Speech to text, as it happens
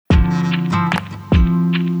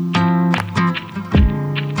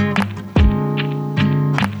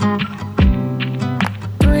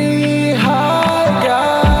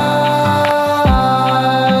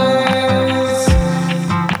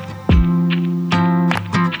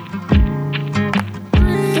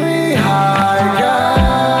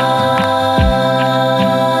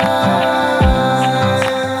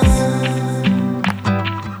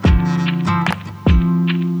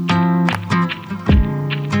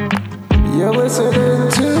You're listening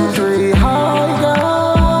to Three High Guys.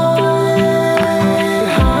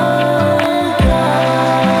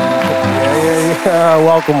 Yeah.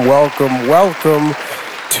 Welcome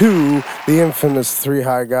to the infamous Three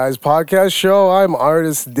High Guys podcast show. I'm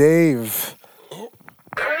artist Dave.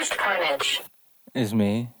 Cursed Carnage Is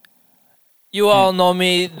me. You all know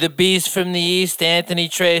me, the Beast from the East, Anthony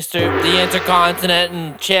Traster, the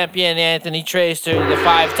Intercontinental Champion, Anthony Traster, the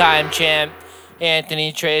five-time champ,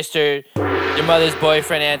 Anthony Traster, your mother's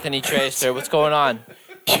boyfriend, Anthony Traster. What's going on?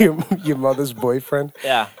 Your mother's boyfriend?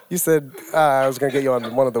 Yeah. You said I was gonna get you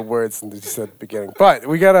on one of the words and you said at the beginning. But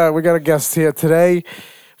we got a guest here today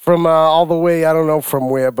from all the way, I don't know from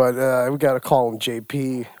where, but we gotta call him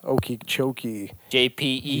JP Okeechobee. JP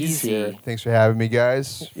He's here. Easy. Thanks for having me,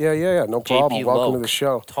 guys. Yeah, no problem. JP Welcome to Loke. the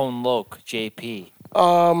show. Tone Loke, JP.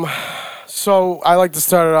 So I like to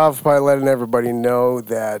start it off by letting everybody know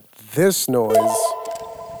that this noise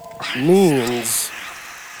means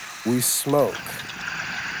we smoke.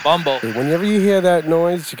 Bumble. Whenever you hear that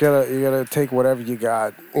noise, you gotta take whatever you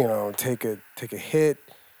got. You know, take a hit, take a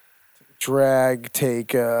drag,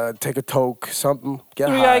 take a toke, something. Get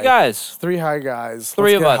Three high. high guys. Three high guys.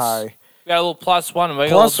 Three Let's of get us. high. We got a little plus one. We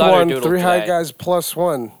got Plus a little one. doodle Three high today. guys plus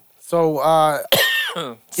one. So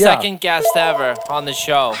Second guest ever on the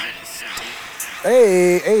show.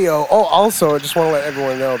 Hey, yo. Oh, also, I just want to let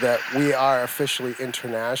everyone know that we are officially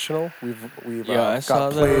international. We've I saw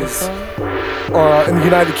got that. plays in the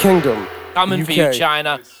United Kingdom. Coming for you, UK.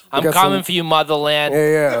 China. I'm got coming some- for you, motherland.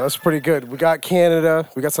 Yeah, that's pretty good. We got Canada.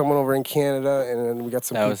 We got someone over in Canada, and then we got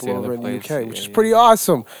some That was people the over other in the place, UK, which yeah, is yeah. pretty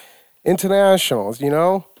awesome. Internationals, you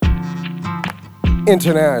know?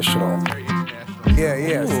 International. Very international.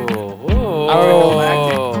 Yeah.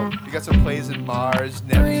 Oh. We got some plays in Mars,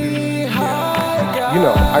 Neptune. You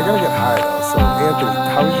know, I gotta get high though. So, Anthony,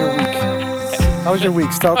 how was your week? How was your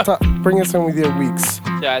week? Bring us in with your weeks.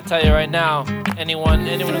 Yeah, I tell you right now, anyone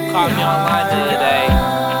who caught me online the other day,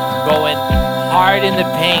 going hard in the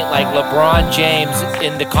paint like LeBron James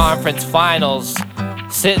in the conference finals,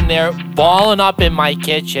 sitting there balling up in my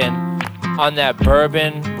kitchen on that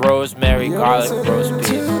bourbon, rosemary, garlic roast beef.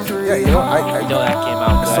 Yeah, you know, I You know that came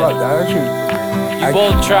out saw good. that. Actually, You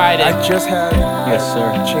both tried I it. just had Yes, sir.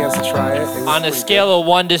 a chance to try it. It was On a pretty scale of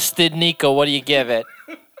 1 to Stidnico, what do you give it?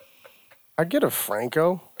 good. I get a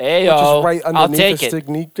Franco, Hey, which yo, is right I'll underneath take the it.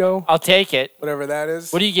 Stignico, I'll take it. whatever that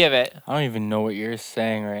is. What do you give it? I don't even know what you're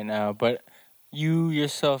saying right now, but you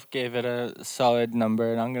yourself gave it a solid number,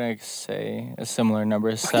 and I'm gonna say a similar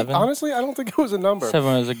number, 7. Honestly, I don't think it was a number.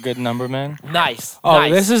 7 is a good number, man. Nice. Oh,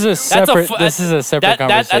 nice. this is a separate. This is a separate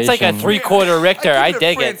conversation. That's like a 3/4 Richter. I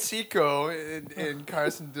dig it. Francisco and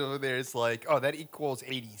Carson over there is like, oh, that equals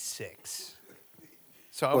 86.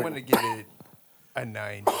 So I'm going to give it a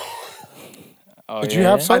 9. Oh, Did you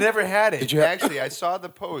have I some? never had it. Did you ha- Actually, I saw the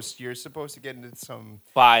post. You're supposed to get into some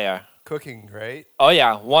Fire. cooking, right? Oh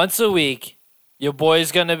yeah, once a week, your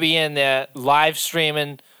boy's gonna be in there live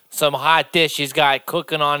streaming some hot dish he's got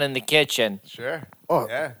cooking on in the kitchen. Sure. Oh,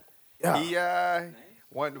 Yeah. yeah.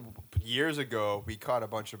 Years ago, we caught a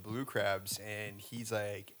bunch of blue crabs, and he's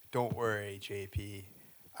like, "Don't worry, JP,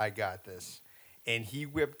 I got this." And he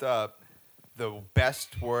whipped up the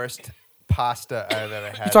best, worst pasta I've ever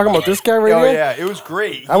had. You talking about this guy right Oh here? yeah, it was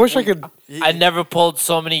great. I wish I could. I never pulled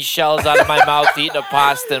so many shells out of my mouth eating a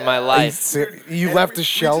pasta in my life. You left the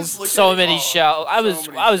shells. So many shells. I was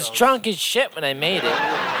many I was shells. drunk as shit when I made it.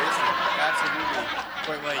 Absolutely.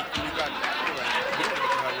 But like, we got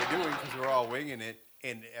how we're doing because we're all winging it,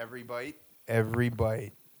 and every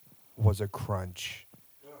bite was a crunch.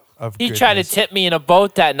 Of He tried to goodness. tip me in a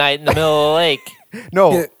boat that night in the middle of the lake.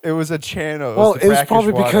 No, Yeah. it was a channel. Well, the it was brackish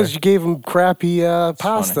probably water. because you gave him crappy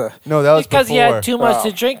pasta. No, that was Because he before. had too much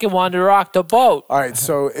to drink and wanted to rock the boat. All right,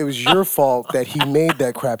 so it was your fault that he made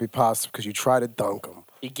that crappy pasta because you tried to dunk him.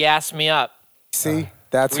 He gassed me up. See,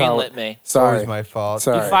 that's how. Greenlit me. It's Sorry, always my fault.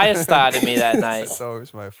 Sorry. You fire started me that night. It's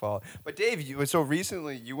always my fault. But Dave, so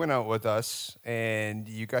recently you went out with us and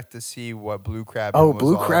you got to see what Blue Crab. Oh, was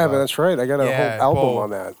Blue all Crab. about. That's right. I got a Yeah, whole album well, on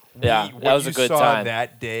that. Yeah, what that was a you good saw time.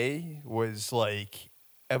 That day was like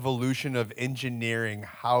evolution of engineering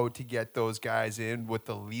how to get those guys in with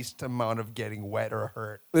the least amount of getting wet or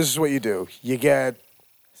hurt. This is what you do. You get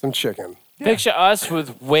some chicken. Picture us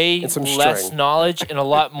with way And some less string. knowledge and a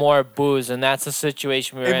lot more booze, and that's the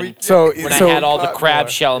situation we were in So, when so I had all the Lot crab more,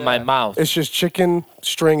 shell in my yeah. mouth. it's just chicken,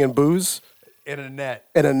 string, and booze, In a net.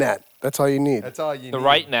 and a net. That's all you need. That's all you The need.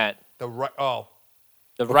 right net. The right. Oh,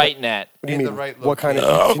 The right net. What do you in mean? the right What kind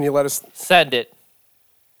of? Can you let us? Send it.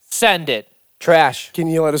 Send it. Trash. Can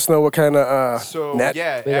you let us know what kind of So net?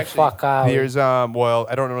 yeah, Way the actually, fuck out. there's well,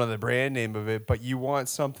 I don't know the brand name of it, but you want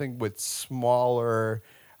something with smaller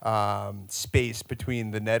space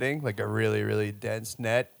between the netting, like a really really dense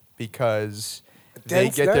net, because they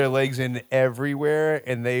dense get net? their legs in everywhere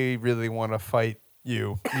and they really want to fight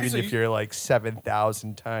you, even if you're like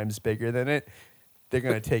 7,000 times bigger than it. They're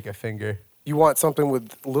gonna take a finger. You want something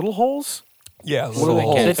with little holes? Yeah, Little they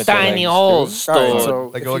holes. can't The fit their tiny legs holes, All right, dude. so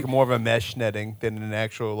like if like you- more of a mesh netting than an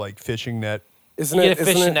actual like fishing net. isn't You it? get a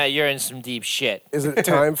fishing Isn't it? net, you're in some deep shit. Is it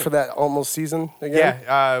time for that almost season again?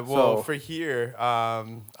 Yeah, well, So- for here,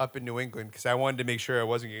 up in New England, because I wanted to make sure I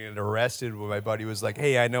wasn't getting arrested when my buddy was like,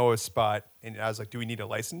 hey, I know a spot. And I was like, do we need a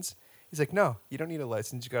license? He's like, no, you don't need a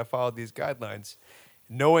license. You got to follow these guidelines.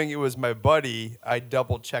 Knowing it was my buddy, I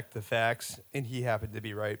double checked the facts, and he happened to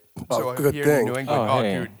be right. Oh, so good here thing. in New England, Oh,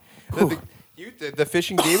 hey. dude. The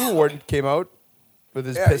fishing game warden came out with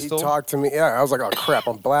his Yeah, pistol. he talked to me. Yeah, I was like, oh crap,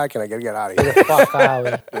 I'm black and I gotta get out of here. Fuck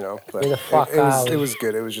out. You know, but Get the fuck it was out. it was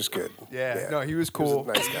good. It was just good. Yeah, no, he was a cool.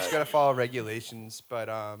 nice You just guy. gotta follow regulations, but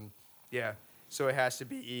yeah. So it has to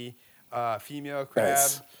be female crab.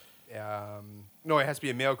 Nice. No, it has to be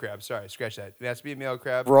a male crab. Sorry, scratch that. It has to be a male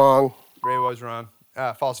crab. Wrong. Ray was wrong.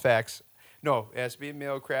 False facts. No, it has to be a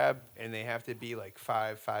male crab, and they have to be like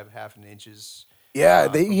 5.5 inches. Yeah,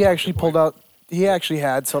 from he point to actually pulled point. out. He actually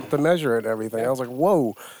had something to measure it and everything. I was like,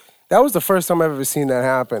 whoa. That was the first time I've ever seen that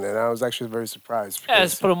happen, and I was actually very surprised. Yeah,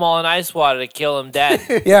 because- just put them all in ice water to kill them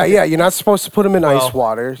dead. yeah, you're not supposed to put them in Well, ice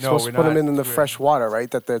water. You're no, supposed to we're put them not. in the We're- fresh water, right?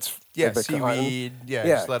 That's Yeah, like the cotton. seaweed. Yeah,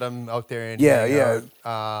 Yeah. just let them out there and Yeah, hang yeah.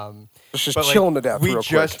 out. It's just But, like, chilling to death. We real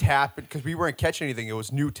just quick. happened because we weren't catching anything. It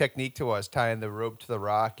was new technique to us, tying the rope to the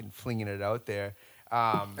rock and flinging it out there.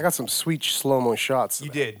 I got some sweet slow mo shots. You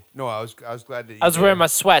today. did. No, I was glad that you I was did. wearing my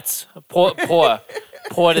sweats.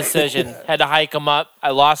 Poor decision. Had to hike them up.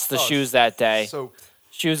 I lost the shoes that day. Soaked.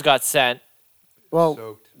 Shoes got sent. Well,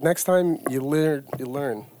 Soaked. next time you learn. You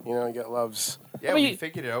learn. You know, you get loves. Yeah, I we mean-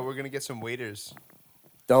 figured it out. We're gonna get some waiters.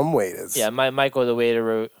 Dumb waiters. Yeah, might go the waiter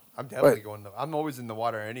route. I'm definitely Wait. going. I'm always in the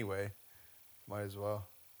water anyway. Might as well.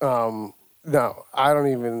 No, I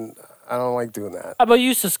don't like doing that. How about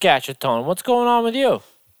you, Saskatchewan? What's going on with you?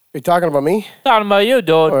 Are you talking about me? Talking about you, dude.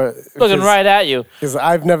 Or- Looking because- right at you. Because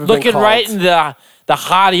I've never Looking been called. right in the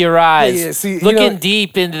heart of your eyes. yeah, see, you Looking know-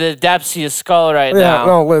 deep into the depths of your skull right Yeah, now.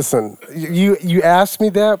 no, listen. You asked me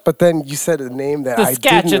that, but then you said a name that I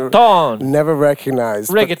Saskatchewan. never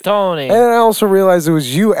recognized. But- Rigatoni. and I also realized it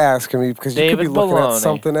was you asking me because you could be David looking Maloney. at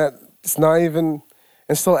something that it's not even,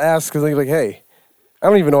 and still ask because like, hey, I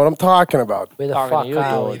don't even know what I'm talking about. Where the Talking to fuck you,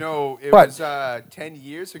 out? dude. You know, it But- was 10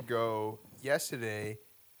 years ago yesterday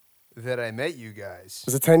that I met you guys.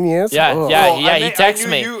 Was it 10 years? Yeah, Ugh. yeah. Well, he texted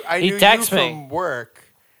me. I He knew texted you me. from work,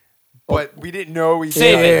 but we didn't know each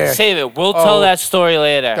Save other. Yeah. it. Save it. We'll tell Oh. that story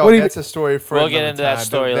later. Oh, What do you- that's a story for We'll get another into that time.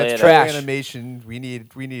 story That's later. trash Trash. animation. We need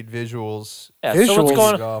visuals. Yeah, so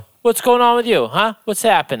Visuals. what's going on with you, huh? What's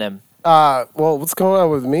happening? Well, what's going on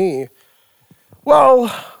with me? Well,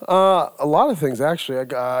 a lot of things actually.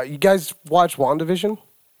 You guys watch WandaVision?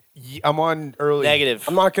 I'm on early. Negative.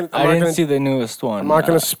 I'm not gonna. I didn't see the newest one. I'm not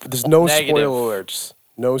gonna. There's no Negative. spoiler alerts.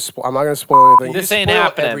 No. I'm not gonna spoil anything. This ain't spoil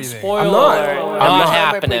happening. everything. Spoiler I'm not. alert. I'm Not not. Every time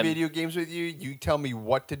I play happening. video games with you, you tell me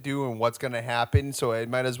what to do and what's gonna happen. So I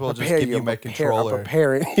might as well just Prepare give you I'm my controller. I'm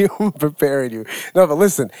preparing you. I'm preparing you. No, but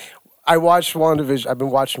listen, I watched WandaVision. I've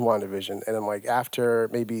been watching WandaVision, and I'm like, after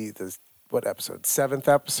maybe the what episode? 7th You have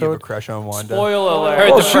a episode. crush on Wanda? Spoiler alert.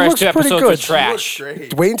 Heard Oh, the she first looks 2 pretty episodes good. were She trash.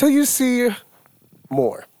 Great. Wait until you see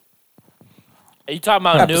more Are you talking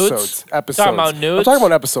about nudes? episodes. Talking about nudes? I'm talking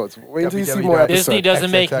about episodes. Wait until you see more www. episodes. Disney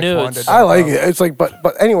doesn't make XXX nudes. Wanda. I like it. It's like, but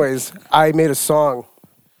anyways, I made a song.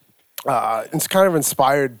 It's kind of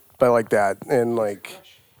inspired by like that, and like,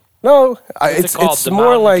 no, What's it called? it's The more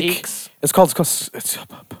Mountain like Peaks? it's called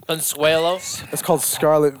Consuelo. it's called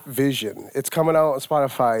Scarlet Vision. It's coming out on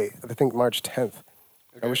Spotify. I think March 10th.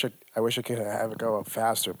 I wish I could have it go up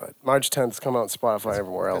faster, but March 10th is coming out on Spotify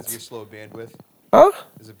everywhere Because of your else. slow bandwidth? Huh?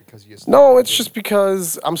 Is it because you? Slow No, it's bandwidth? just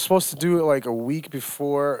because I'm supposed to do it like a week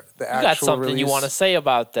before the You actual got something release. you want to say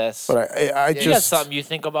about this? But I You got just something you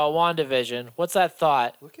think about WandaVision. What's that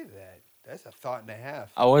thought? Look at that. That's a thought and a half.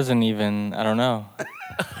 I wasn't even. I don't know. You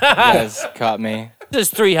guys caught me. There's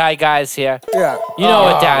 3 high guys here. yeah. You know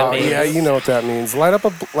what that Oh, means. yeah, you know what that means. Light up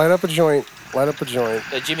a joint. Light up a joint.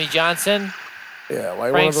 Jimmy Johnson, Yeah,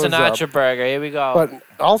 light Frank one of those Sinatra up. burger. Here we go. But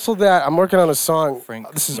also that I'm working on a song. Frank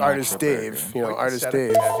This is Sinatra Artist Dave. burger. You know, Like the Artist setup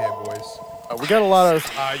Dave. you have here, boys. We got a lot of.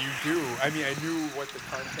 You do. I mean, I knew what the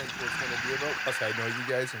content was going to be about. Plus, I know you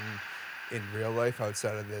guys in real life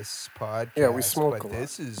outside of this podcast. Yeah, we smoke but a lot.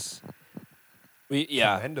 this is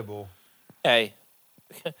yeah. commendable. Hey,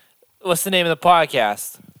 what's the name of the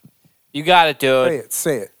podcast? You got it, dude. Say it.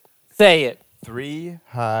 Say it. Say it. 3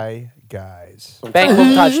 high guys.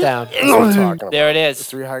 Bengals touchdown. That's what I'm talking about. There it is.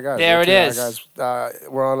 Three high guys. There We're it three high is. guys.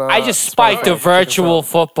 We're on. I just spiked the Spotify. Check us virtual out.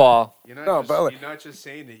 football. No, but you're not just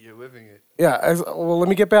saying it, you're living it. Yeah. Well, let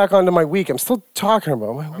me get back onto my week. I'm still talking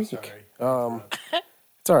about my week. Sorry.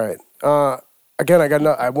 It's all right. Again,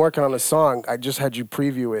 I'm working on a song. I just had you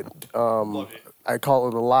preview it. Love it. I call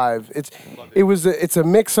it Alive. It's a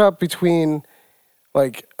mix up between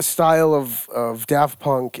like a style of Daft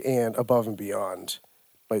Punk and Above and Beyond.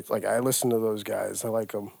 Like I listen to those guys. I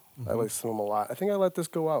like them. I listen to them a lot. I think I let this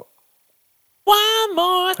go out. One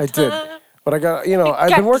more time. I did. But I got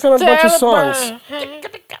I've been working on a bunch of songs.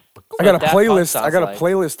 I got a playlist. I got a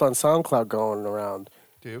playlist on SoundCloud going around.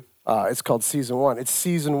 Do? It's called Season 1. It's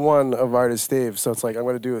Season 1 of Artist Dave, so it's like I'm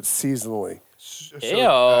going to do it seasonally. Ew.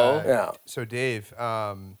 Yeah. So Dave,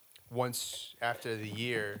 once after the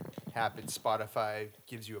year happens, Spotify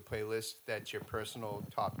gives you a playlist that's your personal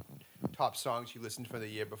top songs you listened for the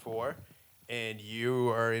year before, and you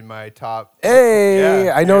are in my top. Hey,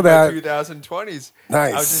 I know you're in my that. 2020s.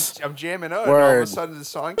 Nice. I'm jamming out, and all of a Word. sudden the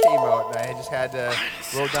song came out, and I just had to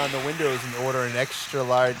roll down the windows and order an extra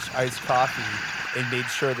large iced coffee, and made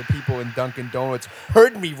sure the people in Dunkin' Donuts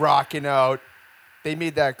heard me rocking out. They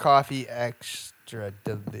made that coffee extra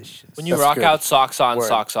delicious. When you That's rock good. out, socks on, Word.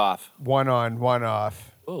 socks off. One on, one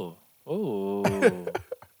off. Ooh. Ooh.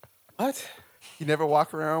 What? You never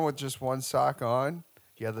walk around with just one sock on?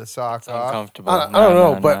 The other sock It's off? uncomfortable. I don't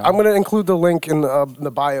know, but I'm going to include the link in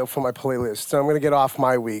the bio for my playlist. So I'm going to get off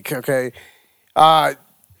my week, okay?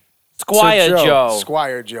 Squire So Joe.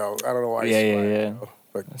 Squire Joe. I don't know why. Yeah, he's yeah, Squire yeah. Joe,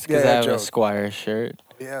 but It's because I yeah, have Joe. a Squire shirt.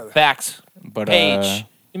 Yeah. Facts. But Page.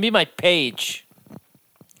 You be my page.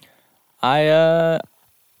 I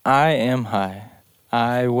am high.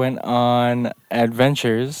 I went on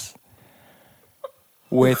adventures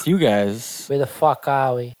with you guys Where the fuck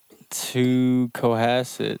are we? to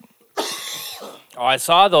Cohasset. Oh, I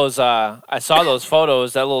saw those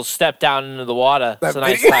photos. That little step down into the water. It's a That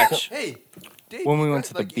nice video. touch. Hey, Dave, When we you went got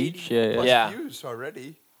to the like beach, 80 yeah, plus yeah. views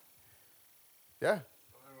already. Yeah,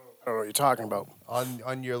 I don't know what you're talking about.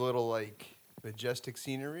 on your little like majestic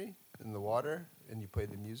scenery in the water, and you play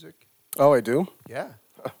the music. Oh, I do? Yeah,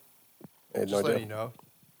 I had no just letting idea. you know.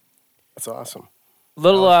 That's awesome.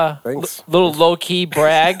 Little Thanks. little low key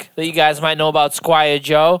brag that you guys might know about Squire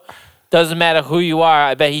Joe. Doesn't matter who you are.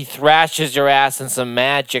 I bet he thrashes your ass in some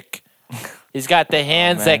magic. He's got the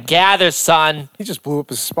hands man. that gather, son. He just blew up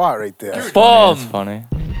his spot right there. Dude. Boom. It's funny.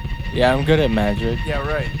 Yeah, I'm good at magic. Yeah,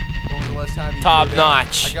 right. When was the last time you Top did that?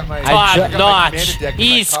 notch. I got my I Top I got my notch. commander deck in my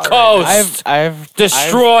East car right Coast. now. I've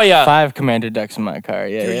Destroyer. 5 commander decks in my car.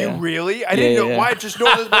 Yeah, Do yeah. you really? I didn't Yeah, know. yeah. Why? Just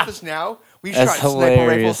know this about this now. We That's shot sniper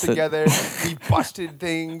rifles hilarious. together. We busted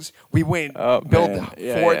things. We went Oh, built man.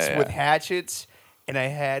 Yeah, forts yeah, with yeah. hatchets, and I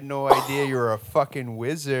had no idea you were a fucking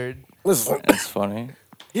wizard. Listen, That's funny.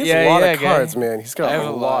 he has Yeah, a lot yeah, of cards, guy. man. He's I got have a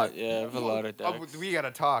lot. Yeah, I have a lot of decks. We gotta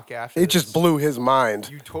talk after. It just this. blew his mind.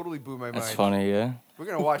 You totally blew my mind. That's funny, yeah. We're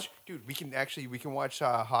gonna watch, dude. We can watch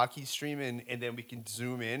hockey streaming, and then we can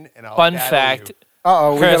zoom in, and I'll Fun battle fact: you.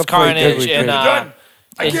 Uh-oh, we Chris gotta play Carnage Dave. and Done.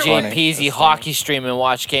 I and can't funny. JPZ That's hockey stream and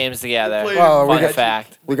watch games together. Play- Oh, we Fun got-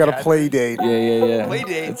 fact. We got a play date. Yeah, yeah, yeah. Play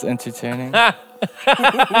date. It's entertaining.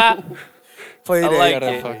 Play I date. like Got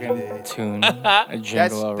a it. fucking tune, a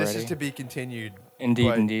jingle already. This is to be continued. Indeed,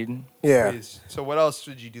 but- indeed. Yeah. Please. So what else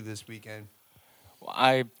did you do this weekend?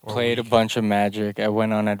 I played a bunch of Magic. I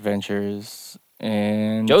went on adventures,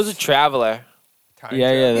 and Joe's a traveler. Time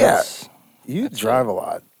yeah, yeah. travel? Yeah. That's You drive a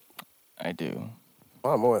lot. I do. A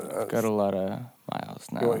lot more than that. Got a lot of miles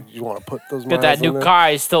now. You want to put those Got miles that in new there? car.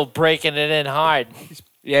 He's still breaking it in hard.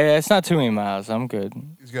 Yeah, yeah. It's not too many miles. I'm good.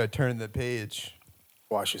 He's got to turn the page.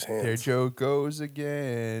 Wash his There hands. Joe goes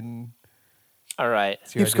again. All right.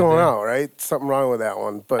 Keeps going out, right? Something wrong with that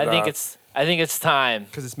one. But I think it's time.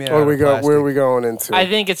 Because it's made Where out we of go? plastic. Where are we going into? I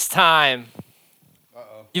think it's time.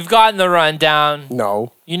 Uh-oh. You've gotten the rundown.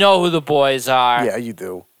 No. You know who the boys are. Yeah, you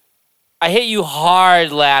do. I hit you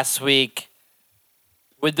hard last week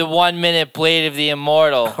with the 1 minute Blade of the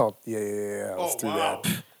Immortal. Oh, yeah. Let's do that.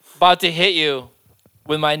 About to hit you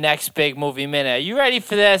with my next big movie minute. Are you ready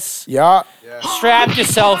for this? Yeah. Strap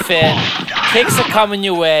yourself in. Kicks are coming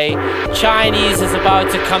your way. Chinese is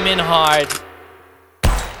about to come in hard.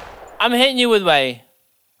 I'm hitting you with my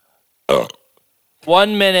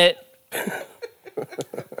 1 minute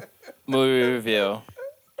movie review.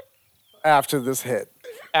 After this hit,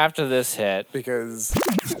 After this hit. because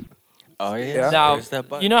Oh yeah. Yeah.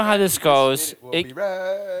 Now, you know how this goes. We'll be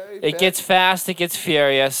right It back. gets fast, it gets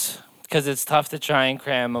furious. because it's tough to try and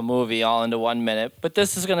cram a movie all into 1 minute. But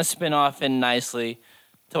this is going to spin off in nicely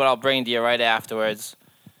to what I'll bring to you right afterwards.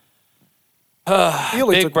 He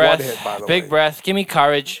only Big took breath. one hit, by the way. Big breath. Give me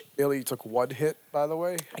courage. Billy took one hit, by the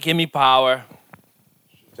way. Give me power.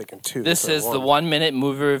 Taking two. This instead of is the one. 1 minute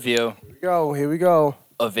movie review Here we go. Here we go.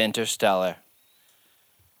 of Interstellar.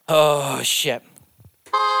 Oh, shit.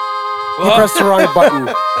 He pressed the wrong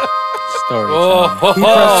button. Story Oh, time. ho, He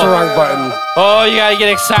pressed the ho. wrong button. Oh, you gotta get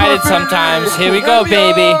excited sometimes. Here we go,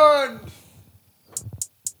 baby.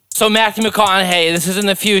 So Matthew McConaughey, this is in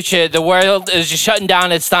the future. The world is just shutting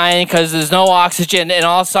down. It's dying because there's no oxygen. And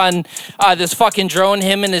all of a sudden, this fucking drone,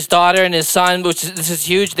 him and his daughter and his son, this is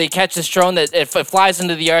huge. They catch this drone that it flies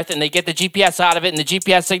into the earth, and they get the GPS out of it, and the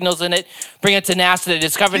GPS signals in it, bring it to NASA. They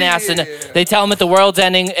discover NASA. And they tell him that the world's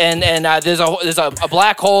ending, and there's a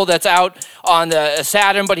black hole that's out on the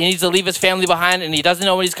Saturn, but he needs to leave his family behind, and he doesn't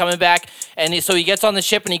know when he's coming back. And so he gets on the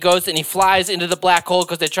ship, and he goes and he flies into the black hole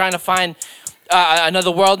because they're trying to find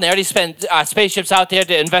another world, and they already spent spaceships out there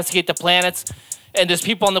to investigate the planets. And there's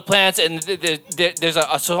people on the planets, and there's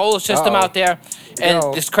a solar system out there. And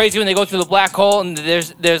No. it's crazy when they go through the black hole, and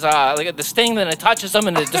there's like this thing, and it touches them,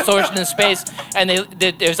 and the distortion in space. And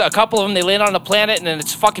there's a couple of them. They land on a planet, and then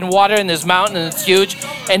it's fucking water, and there's mountain, and it's huge.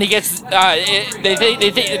 And he gets they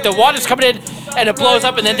think the water's coming in, and it blows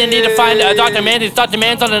up, and then they need to find Dr. Mann. Dr.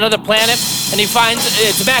 Mann's on another planet, and he finds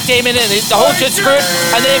it's Matt Damon, and the whole shit's screwed.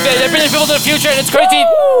 And they're bringing people to the future, and it's crazy.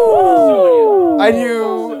 I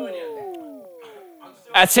knew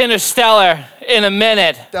That's Interstellar in a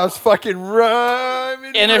minute. that was fucking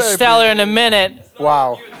rhyming. Interstellar in a minute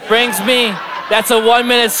Wow. brings me. That's a 1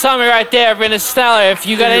 minute summary right there of Interstellar. If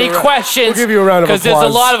you got We'll give any you a questions, we'll give you a round of because there's a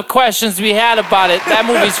applause. lot of questions we had about it. That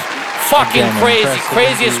movie's fucking Again, crazy, impressive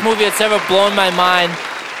craziest indeed. movie that's ever blown my mind.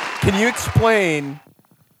 Can you explain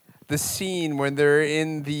the scene when they're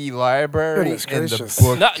in the library Goodness and gracious. the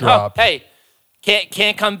book No, drops? hey,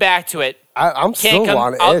 can't come back to it. I'm Can't still come.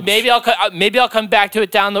 on edge. Maybe I'll come back to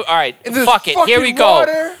it down the. All right, In this fuck it. Here we fucking go.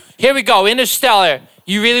 water. Here we go. Interstellar.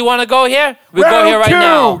 You really want to go here? We go Round here right two.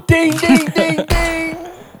 now. Ding, ding, ding, ding.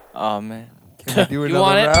 Oh man. Can we do another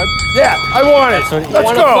want it? round? Yeah, I want it. Let's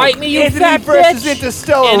wanna go. fight me, you Anthony fat versus bitch?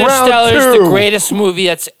 Interstellar, Interstellar is round two. the greatest movie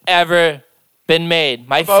that's ever been made.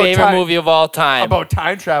 My About favorite time- movie of all time. About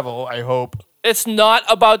time travel, I hope. It's not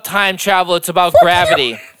about time travel. It's about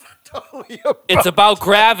gravity. It's about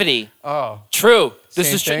gravity. Oh, True. This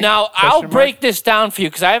Same is true. thing? Now, Question I'll mark? break this down for you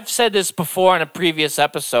because I've said this before in a previous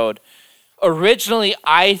episode. Originally,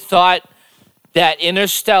 I thought that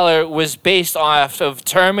Interstellar was based off of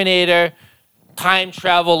Terminator time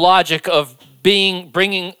travel logic of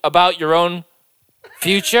bringing about your own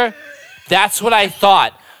future. That's what I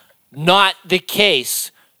thought. Not the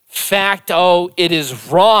case. It is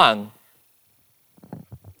wrong.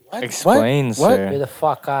 Explain, What? sir. Where the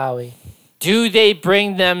fuck are we? Do they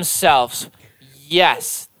bring themselves?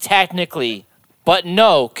 Yes, technically. But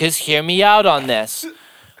no, because hear me out on this.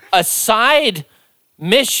 A side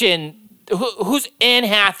mission, who's Anne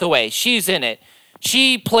Hathaway? She's in it.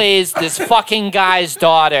 She plays this fucking guy's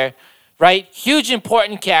daughter, right? Huge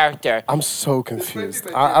important character. I'm so confused.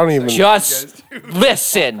 I don't even. Just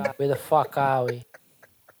listen. Where the fuck are we?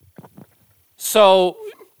 So,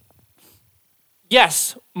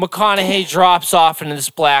 yes, McConaughey drops off into this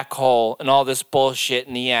black hole and all this bullshit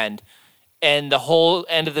in the end. And the whole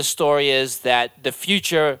end of the story is that the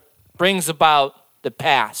future brings about the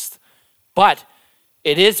past. But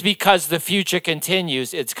it is because the future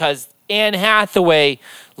continues. It's because Anne Hathaway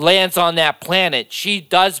lands on that planet. She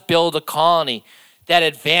does build a colony that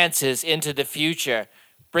advances into the future,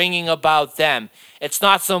 bringing about them. It's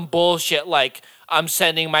not some bullshit like I'm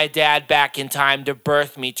sending my dad back in time to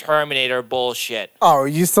birth me Terminator bullshit. Oh,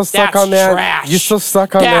 you still stuck That's on that? trash. You still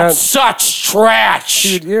stuck on That's that? such trash.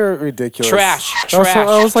 Dude, you're ridiculous. Trash. That was, Trash.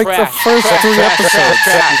 that was like trash, the first trash, 3 trash, episodes. trash,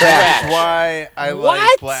 trash. That's why I like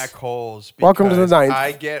What? black holes. Welcome to the because ninth.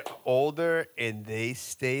 I get older and they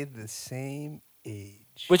stay the same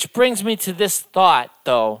age. Which brings me to this thought,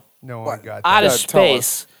 though. No one got Out that. of Yeah, tell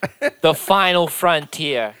us. space, the final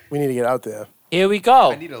frontier. We need to get out there. Here we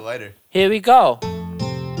go. I need a lighter. Here we go.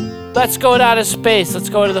 Let's go to outer space. Let's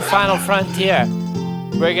go to the final frontier.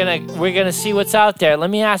 We're gonna see what's out there. Let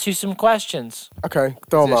me ask you some questions. Okay,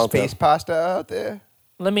 throw Is them there out there. space pasta out there?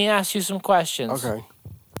 Let me ask you some questions. Okay.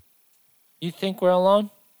 You think we're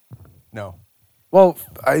alone? No. Well,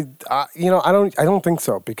 I don't think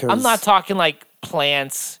so because I'm not talking like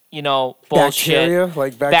plants, bullshit. bacteria,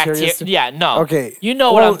 like bacteria. Yeah, no. Okay, You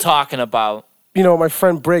know what well, I'm talking about. You know, my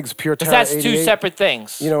friend Briggs, Pure Because Terror that's 88. two separate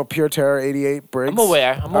things. You know, Pure Terror 88, Briggs. I'm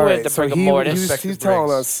aware. I'm All aware right, of the so rigor he- mortis. He's Effective telling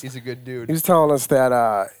Briggs. us. He's a good dude. He was telling us that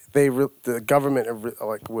the government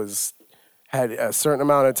had a certain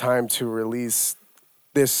amount of time to release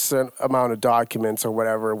this certain amount of documents or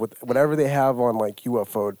whatever, with whatever they have on like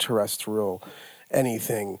UFO, terrestrial,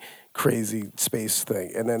 anything crazy space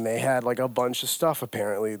thing, and then they had like a bunch of stuff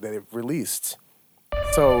apparently that it released.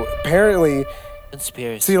 So apparently,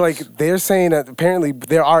 Conspiracy. see, like they're saying that apparently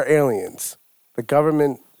there are aliens. The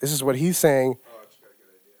government. This is what he's saying.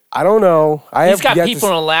 I don't know. He's got people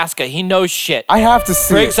in Alaska. He knows shit. I have to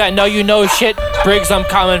see. Briggs, it. I know you know shit. Briggs, I'm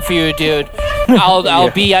coming for you, dude.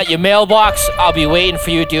 I'll be at your mailbox. I'll be waiting for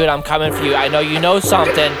you, dude. I'm coming for you. I know you know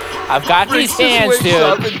something. I've got these hands, dude.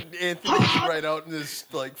 And Anthony's right out in this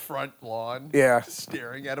like front lawn. Yeah. Just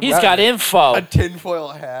staring at him. He's with got a info. tinfoil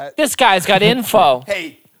hat. This guy's got info.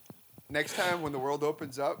 Hey, next time when the world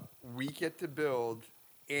opens up, we get to build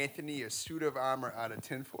Anthony a suit of armor out of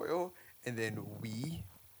tinfoil, and then we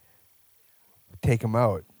take him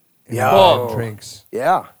out. And Yeah. buy him Whoa. drinks.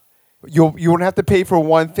 Yeah. You won't have to pay for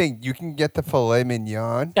one thing. You can get the filet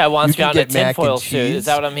mignon. Yeah, once you you're can on the get mac and tinfoil suit. Is cheese.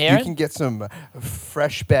 that what I'm hearing? You can get some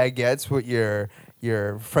fresh baguettes with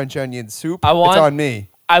your French onion soup. I want- it's on me.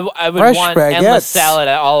 I would Fresh want endless baguettes. salad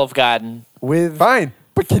at Olive Garden. With Fine,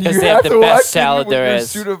 but can you Because they have have the to best watch salad me with there your is.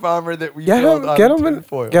 suit of armor that we get build him, out get of him,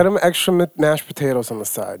 tinfoil? get him extra mashed potatoes on the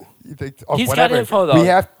side. You think, He's got whatever. info, though. We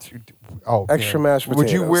have to. Oh, Extra man. mashed Would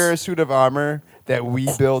you potatoes. wear a suit of armor that we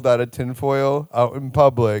build out of tinfoil out in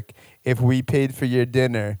public if we paid for your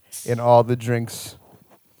dinner and all the drinks?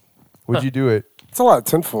 Would you do it? It's a lot of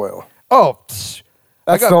tinfoil. Oh, psh,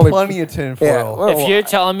 I That's got the only- plenty of tinfoil. Yeah, well- If you're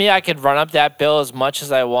telling me I could run up that bill as much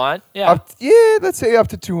as I want, yeah. Yeah, let's say up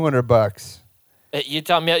to $200. You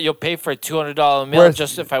tell me you'll pay for a $200 meal Where's-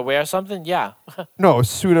 just if I wear something? Yeah. No, a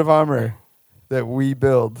suit of armor that we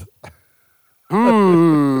build.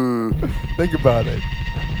 Think about it.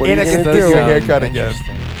 What And are I you can gonna get you a do? haircut again.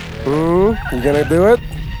 You gonna do it?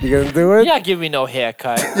 You gonna do it? You're not giving me no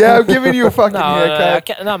haircut. Yeah, I'm giving you a fucking No, I haircut.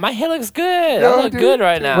 can't, no, my hair looks good. No, I look dude. good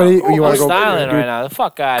right now. What do you I'm wanna go- styling dude, right now. The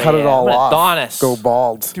fuck out of Cut here. it all I'm off. Adonis. Go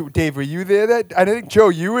bald. Dude, Dave, were you there? That I think Joe,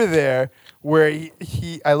 you were there. Where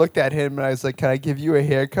I looked at him and I was like, "Can I give you a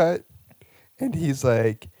haircut?" And he's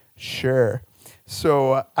like, "Sure."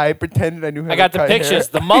 So I pretended I knew how I got to the cut pictures.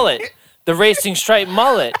 hair. The mullet. The racing stripe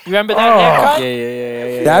mullet. You remember that Oh. haircut?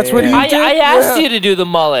 Yeah. That's what he I did. asked you to do the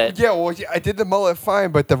mullet. Yeah, well, yeah, I did the mullet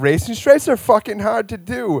fine, but the racing stripes are fucking hard to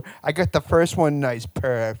do. I got the first one nice,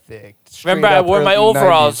 perfect. Remember, straight I up wore my early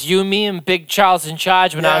overalls. 90s. You, me, and Big Charles in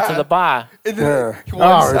charge went out to Yeah. the bar. And then Yeah.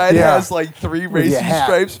 one Oh, side yeah. has like 3 With your racing hat.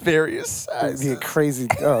 stripes, various sizes. Be a crazy.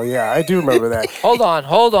 Oh yeah, I do remember that. Hold on.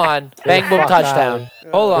 Bang, boom, fuck touchdown.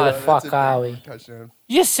 Hold on. Who the fuck are we? Touchdown.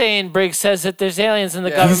 You're saying Briggs says that there's aliens and the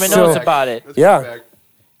Yeah. government He's knows still- about it. Let's Yeah. go back.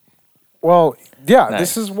 Well, yeah. Nice.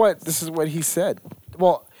 This is what he said.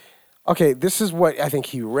 Well, okay. This is what I think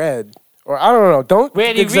he read, or I don't know. Don't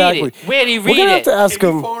Where'd he exactly. read it? Where'd he We're read gonna have it? to ask Can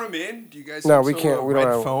you him. phone him in? Do you guys No, have we some can't. sort of We don't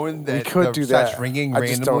red have- phone we that could do starts that. ringing I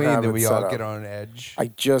just don't randomly have and then it we set all up. get on edge?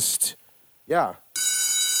 Yeah.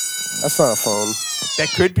 That's not a phone, That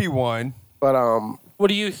could be one. but What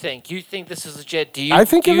do you think? You think this is legit? Do you? I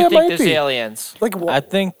think do you it think might there's be. aliens? like I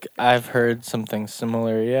think I've heard something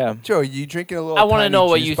similar. Yeah. Joe, you drinking a little I want to tiny know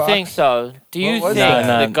what juice you box? think, though. Do you What was think that?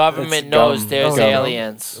 No, the government it's knows gum. there's No, no.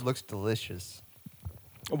 aliens? It looks delicious.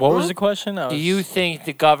 What was the question? Do you think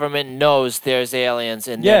the government knows there's aliens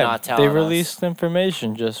and they're Yeah, not telling they us? released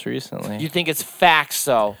information just recently. You think it's facts,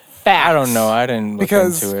 though? Facts. I don't know. I didn't look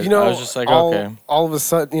because into it. you know I was just like, all, okay. all of a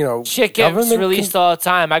sudden Shit gets government released all the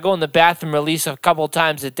time. I go in the bathroom, release a couple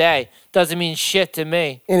times a day. Doesn't mean shit to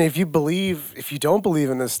me. And if you don't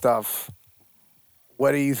believe in this stuff,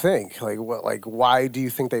 what do you think? Like what? Like why do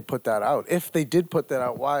you think they put that out? If they did put that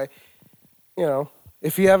out, why?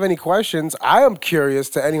 If you have any questions, I am curious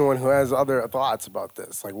to anyone who has other thoughts about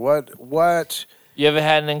this. Like what? You ever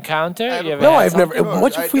had an encounter? You ever No, had I've never- something?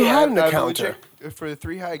 what if we had an I encounter? legit- for the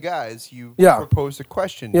 3 high guys, you Yeah. proposed a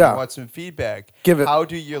question. Yeah. You want some feedback. Give it- How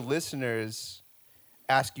do your listeners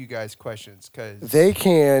ask you guys questions? Because They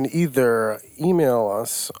can either email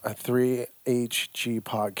us at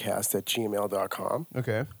 3hgpodcast@gmail.com,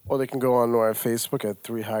 Okay. or they can go on our Facebook at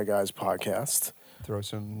 3 High Guys Podcast. Throw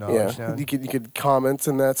some knowledge Yeah, down. you could comment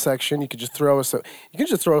in that section. You could just throw us Facebook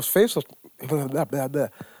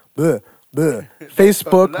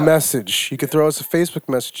Facebook message. You could throw us a Facebook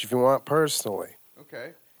message if you want personally.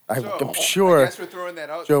 Okay. I'm So, sure I guess we're throwing that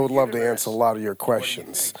out Joe to would the love to universe. answer a lot of your What do you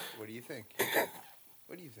questions. think? What do you think?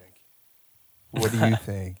 What do you think? What do you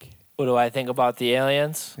think? What do I think about the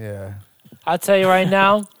aliens? Yeah. I'll tell you right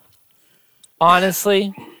now,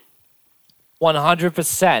 honestly,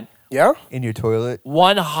 100%. Yeah. In your toilet.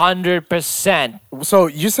 100%. So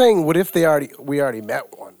you're saying, what if we already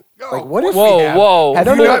met one? Like, what if? Whoa. Have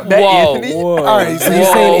you not met Anthony? All right, so you're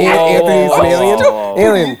saying Anthony's an alien?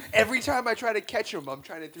 Alien. Every time I try to catch him, I'm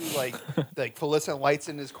trying to do like fluorescent lights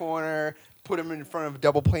in his corner, put him in front of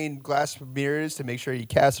double pane glass mirrors to make sure he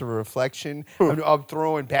casts a reflection. I'm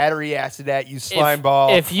throwing battery acid at you, slime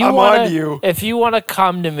ball. If you I'm wanna, on you. If you want to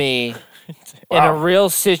come to me in a real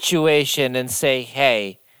situation and say,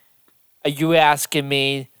 "Hey, are you asking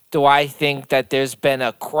me? Do I think that there's been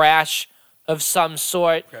a crash of some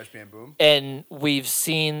sort, Crash Bam Boom. and we've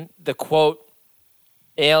seen the quote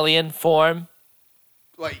alien form?"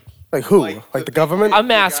 Like Like who? Like the government?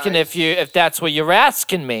 I'm asking if that's what you're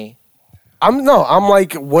asking me. I'm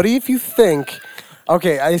like, what if you think?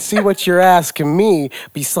 Okay, I see what you're asking me,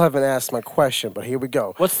 but you still haven't asked my question. But here we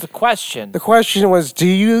go. What's the question? The question was, do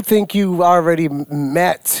you think you already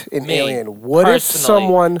met an Me, alien? What if personally.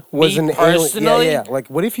 someone was Me an personally? alien? Yeah. Like,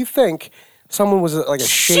 what if you think someone was like a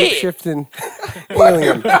Shit. shape-shifting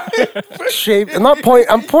alien? I'm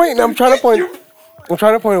pointing. I'm trying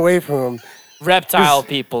to point away from him. Reptile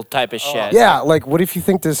people type of shit. Yeah, like, what if you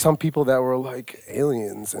think there's some people that were like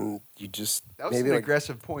aliens and you just that was maybe an like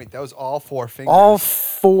aggressive point. That was all four fingers. all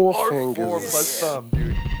four All fingers? four plus thumb,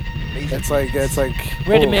 dude. Amazing. It's like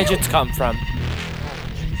Where do oh, midgets come from?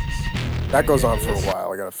 that goes on for a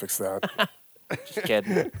while. I gotta fix that. Just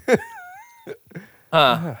kidding.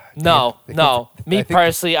 No. Me think-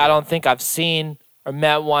 personally, I don't think I've seen or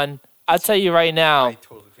met one. I'll tell you right I now,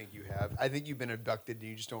 totally think you have. I think you've been abducted and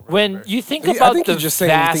you just don't when remember. you think I about think the you're just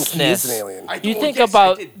saying you think he is vastness, an alien. you think yes, I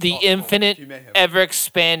about did. the Oh, infinite, you met him.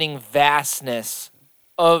 ever-expanding vastness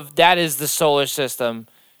of that is the solar system,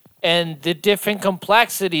 and the different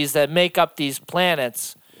complexities that make up these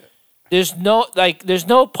planets. There's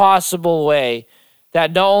no possible way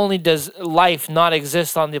that not only does life not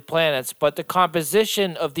exist on the planets, but the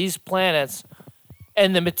composition of these planets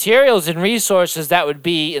and the materials and resources that would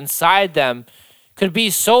be inside them could be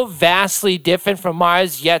so vastly different from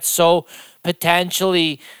Mars, yet so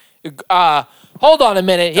potentially. Hold on a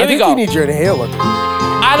minute. Here I we think go. you need your inhaler.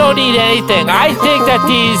 I don't need anything. I think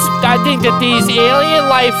that these alien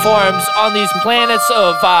life forms on these planets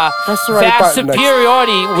of Press the right vast button next.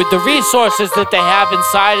 superiority with the resources that they have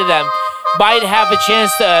inside of them might have a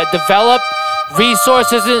chance to develop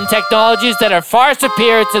resources and technologies that are far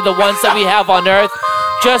superior to the ones that we have on Earth.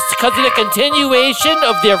 Just because of the continuation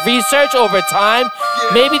of their research over time,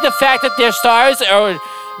 maybe the fact that their stars are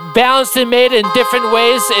balanced and made in different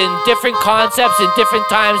ways, in different concepts, in different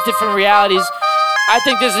times, different realities. I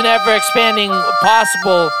think there's an ever-expanding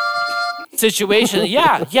possible situation.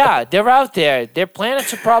 Yeah, they're out there. Their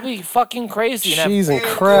planets are probably fucking crazy and Cheese and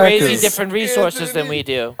have crackers. crazy different resources than we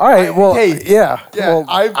do. All right, well, Hey, yeah. yeah, Well,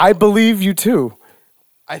 I believe you too.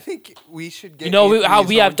 I think we should get. You know how Anthony's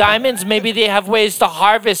we have own- diamonds? Maybe they have ways to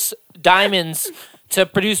harvest diamonds to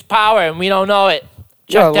produce power, and we don't know it.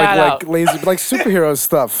 Check that out. like lazy, like superhero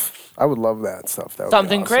stuff. I would love that stuff. That would be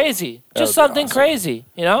Something awesome. crazy. That Just would be something awesome. crazy,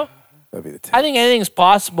 you know? That'd be the I think anything's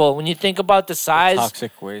possible when you think about the size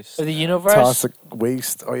Toxic waste. of the universe. toxic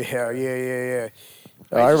waste. Oh yeah.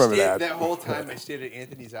 Oh, I just remember stayed- that. That whole time I stayed at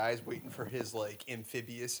Anthony's eyes, waiting for his like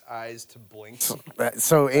amphibious eyes to blink.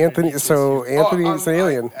 So Anthony's an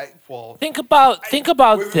alien. Well, Think about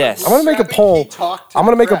wait, this. I'm gonna make a I think poll. he talked to I'm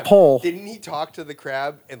the gonna make a crab. poll. Didn't he talk to the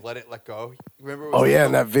crab and let it let go? Remember? It Oh, yeah,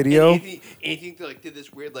 in that video? Anthony like did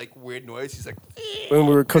this weird noise. He's like When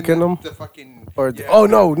we were cooking them, The fucking. or yeah. oh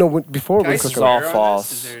no, before Can we I cooked is them. all swear on false.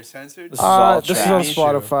 This? Is there censored? This is all This is on trash.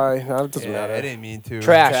 Spotify. No, it doesn't Yeah, matter. I didn't mean to.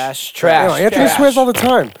 Trash. Yeah, Anthony trash. swears all the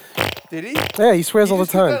time. Did he? Yeah, he swears all the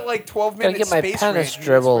just did that, time. like 12 Gotta minutes get my space penis rant. He didn't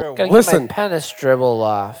dribble. swear Gotta once. get Listen. my penis dribble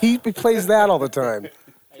off. He plays that all the time.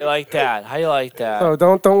 How you like that? How you like that? So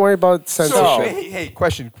don't worry about So, censorship. hey,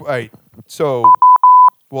 question. All right. So,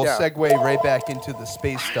 we'll Yeah. segue right back into the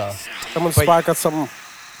space stuff. Someone But- spark out something.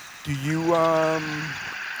 Do you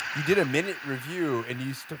you did a minute review and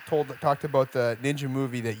you talked about the ninja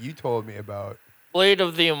movie that you told me about. Blade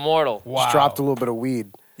of the Immortal. Wow. Just dropped a little bit of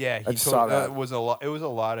weed. Yeah, he just told, saw that. It was a lot. It was a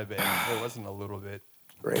lot of it. It wasn't a little bit.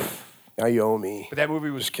 Great. Now you owe me. But that movie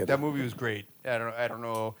was Just kidding. that movie was great. I don't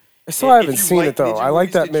know. I still If haven't you seen like it though. ninja I like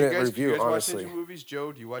movies, that did you minute guys- review, you guys honestly. Watch ninja movies,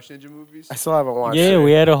 Joe? Do you watch ninja movies? I still haven't watched Yeah, it.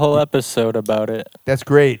 we had a whole episode about it. That's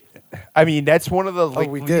great. I mean, that's one of the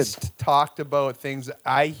we did. least talked about things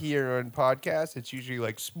I hear on podcasts. It's usually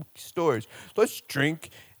like spooky stories. Let's drink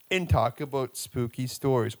and talk about spooky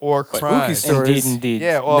stories or crime. stories. Indeed.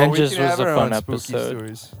 Yeah, well, we Ninjas can have was a our fun own spooky episode.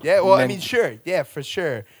 stories. Yeah, well, I Nin- mean, sure, yeah, for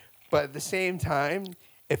sure. But at the same time,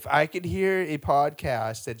 if I could hear a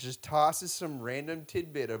podcast that just tosses some random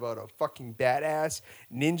tidbit about a fucking badass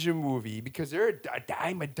ninja movie, because they're a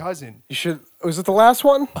dime a dozen. You should. Was it the last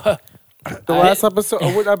one? The last episode.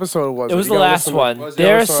 What episode was it? It was You the gotta last listen to- one. Was it? There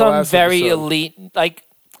are That was our some last very episode. elite, like,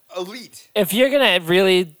 Elite. if you're gonna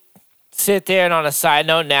really sit there and on a side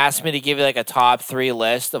note and ask me to give you like a top 3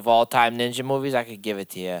 list of all time ninja movies, I could give it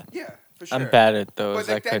to you. Yeah, for sure. I'm bad at those.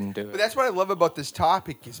 But I like that- couldn't do But it. that's what I love about this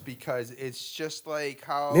topic is because it's just like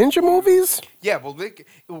how Ninja movies? Yeah, well,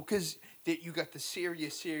 because you got the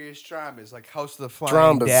serious dramas like House of the Flying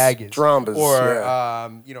Dramas. Daggers, Dramas, or yeah.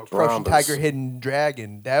 Crouching Dramas. Tiger, Hidden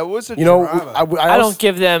Dragon. That was a You know, drama. I I also- don't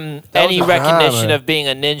give them That any was a recognition drama. of being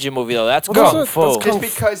a ninja movie though. That's Well, kung that's fu. kung just fu.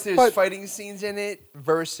 because there's But- fighting scenes in it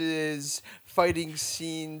versus fighting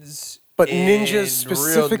scenes. But in ninjas, real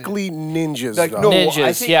specifically ninjas. Like though. no, I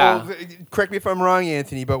Ninjas, think, yeah. well, correct me if I'm wrong,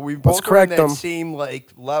 Anthony, but we both are in correct that them. same like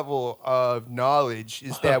level of knowledge.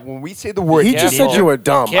 Is that when we say the word He just Careful. said you were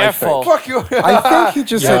dumb. Careful. fuck you. I think he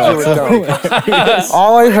just said you were dumb.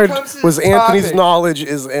 All I heard comes to was this Anthony's topic- knowledge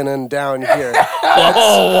is in and down here.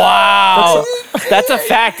 Oh wow, that's a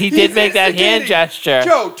fact. He did make that hand instigating. gesture.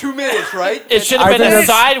 Joe, 2 minutes, right? It should have I been think a that's-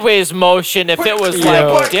 sideways motion if it was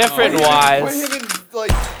like different Put wise. him in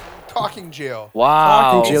like talking jail.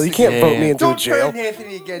 Wow. Fucking jail. You can't vote me into a Don't jail. turn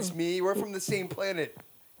Anthony against me. We're from the same planet.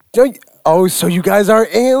 Oh, so you guys are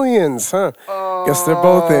aliens, huh? Guess they're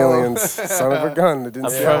both aliens. Son of a gun. I didn't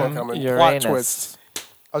see that one from coming. Uranus. Plot twist.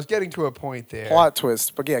 I was getting to a point there. Plot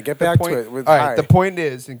twist. But yeah, get The back point- to it. With all right, hi. the point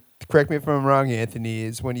is, and correct me if I'm wrong, Anthony,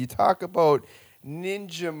 is when you talk about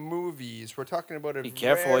ninja movies, we're talking about a Be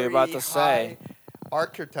careful what you're about to very say. high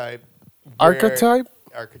archetype. where- Archetype?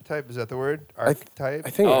 Archetype, is that the word? I Archetype?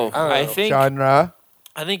 think. Oh, I don't I know. think Genre.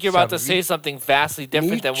 you're about to say something vastly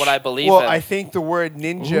different than what I believe Well, in. I think the word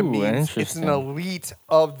ninja Ooh, means it's an interesting. elite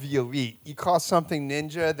of the elite. You call something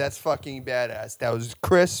ninja, that's fucking badass. That was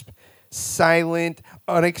crisp, silent,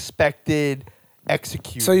 unexpected,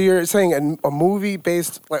 executed. So you're saying a movie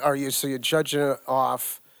based, like, so you're judging it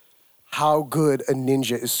off how good a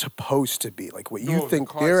ninja is supposed to be, like what you No, the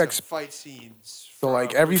think their concept, fight scenes. So,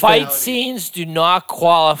 like, from everything- Fight reality. scenes do not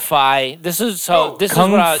qualify. This is so. No, This is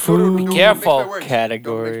Kung what I. Fu Be Don't careful. mix my words.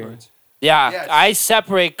 Category. Don't mix words. Yeah, Yes. I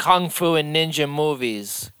separate kung fu and ninja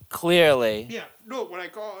movies clearly. Yeah, no. When I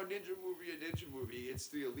call a ninja movie, it's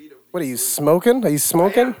the elite of. The What are you elite. smoking? Are you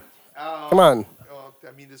smoking? Come on.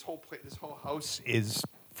 I mean, this whole house is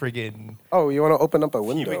friggin' Oh, you want to open up a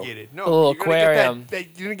window? fumigated. No, A little you're gonna get that- aquarium.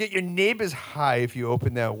 You're gonna get your neighbors high if you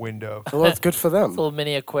open that window. Well, that's good for them. Little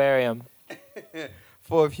mini aquarium.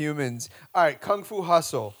 Full of humans. All right, Kung Fu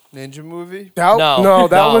Hustle, ninja movie. That, No,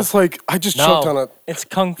 that no. was like I just No. choked on it. It's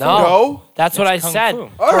kung fu. No. No. That's what I It's kung said. fu.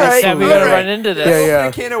 All I right, said we're all gonna right. run into this. Yeah, Let's yeah. open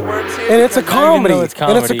a can of worms here And it's a because Not even though comedy. it's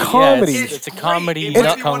And it's a Yeah, comedy. it's a comedy. It It's-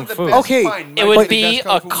 might be one of the Kung fu. best. Okay, Fine, It might would be the be best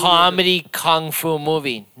Kung a Fu movie comedy kung fu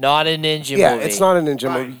movie, not a ninja Yeah, movie. it's not a ninja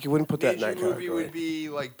Fine. movie. You wouldn't put that in that Ninja movie category. would be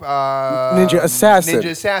like Ninja Assassin. Ninja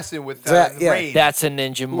Assassin with That- yeah. Rain. That's a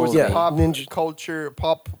ninja Who was movie. Yeah. a pop Ninja- culture,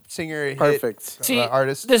 pop singer, hit, Perfect. See,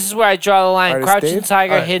 artist. this is where I draw the line. Artist Crouching Dave?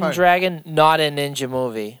 Tiger, Alright, Hidden fine. Dragon, not a ninja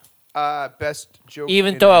movie. Best joke.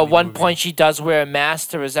 Even in though any at one movie. point she does wear a mask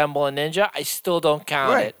to resemble a ninja, I still don't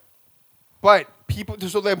count Right. it. But people,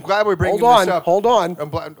 so I'm glad we're bringing Hold on, this up. hold on. I'm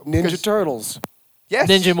glad, Ninja because- Turtles. Yes.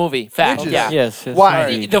 Ninja movie, fact. Ninjas. Yeah. Yes. Yes. Why?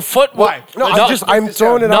 sorry. The foot. Why? No, not, I'm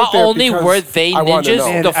throwing it out not there only because were they I wanna ninjas, know.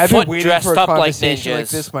 Man, the I've been foot waiting dressed for a up like conversation like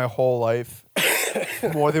ninjas. this my whole life,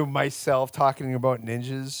 more than myself talking about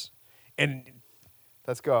ninjas. And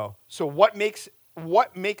let's go. So what makes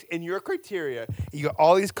in your criteria? You got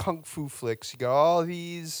all these kung fu flicks. You got all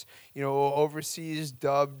these overseas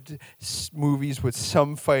dubbed movies with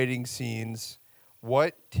some fighting scenes.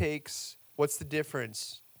 What's the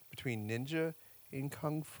difference between ninja and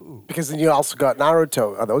kung fu? Because then you also got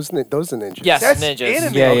Naruto. Are those are ninjas? Yes, That's ninjas.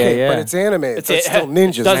 anime. Yeah, Okay, yeah. but it's anime. It's it- still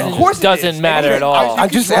ninjas. doesn't- man. Of course it doesn't is. matter And at all. I I'm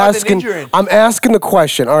just draw the asking. ninja in. I'm asking the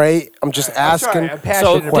question. All right. I'm just I'm asking. sorry, I'm So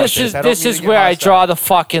passionate about this is I don't this mean is to get where I hostile. draw the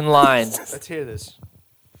fucking line. Let's hear this.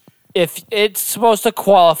 If it's supposed to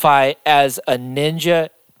qualify as a ninja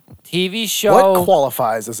TV show, What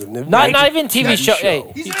qualifies as a ninja? not even TV show. Hey,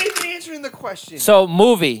 He's not even answering the question. so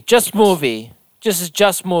movie, just movies.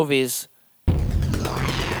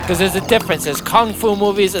 Because there's a difference. There's kung fu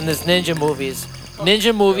movies and there's ninja movies.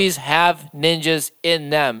 Ninja movies have ninjas in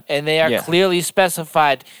them, and they are Yeah. clearly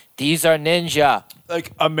specified. These are ninja.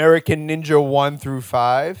 like American Ninja 1 through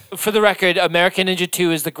 5. For the record, American Ninja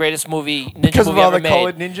 2 is the greatest ninja Because of movie all ever the made.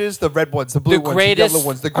 colored ninjas, the red ones, the blue The ones, greatest the yellow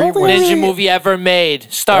ones, the green Oh, ones. ninja movie ever made,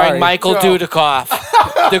 starring Sorry. Michael Joe.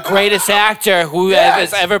 Dudikoff, the greatest actor who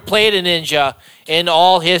has ever played a ninja in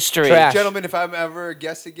all history. Trash. Gentlemen, if I'm ever a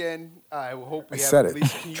guest again, I hope we I have said at it.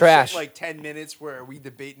 least can you Trash. set, like 10 minutes where we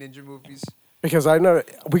debate ninja movies. Because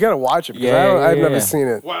we gotta watch it because Yeah, I've yeah, never yeah. seen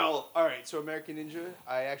it. Well, all right. So American Ninja,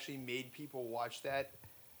 I actually made people watch that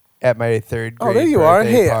at my third Oh, grade there you are.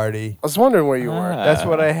 birthday Hey, party. I was wondering where you were. That's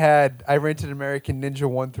what I had. I rented American Ninja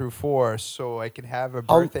 1 through 4 so I could have a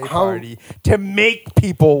birthday party to make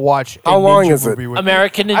people watch a How long ninja is it? movie with me.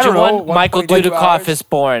 American I Ninja don't know, 1, Michael 1.2 Dudikoff hours. is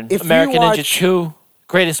born. If you American Ninja watch- 2,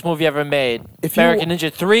 greatest movie ever made. If you- American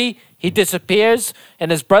Ninja 3, he disappears,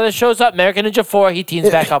 and his brother shows up. American Ninja 4, he teams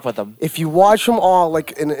back up with him. If you watch them all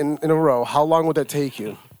like in a row, how long would that take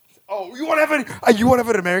you? Oh, you want to have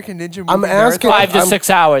an American Ninja movie? I'm asking- marathon? 5 to 6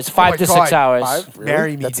 hours. 5 my to 6 God. hours. 5? Really?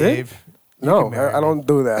 Marry me, That's it? Dave. No, can marry I don't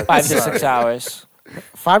do that. 5 to 6 hours.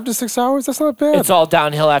 5 to 6 hours? That's not bad. It's all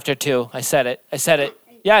downhill after 2. I said it.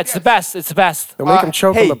 Yeah, it's the best. It's the best. They'll make him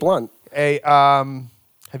choke on hey. the blunt. Hey,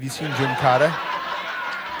 have you seen Jim Cotta?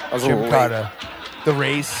 I was a Jim little late. Cotta. The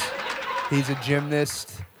Race. He's a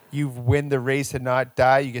gymnast. You win the race and not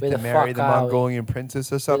die. You get Where to the marry fuck the are we? Mongolian princess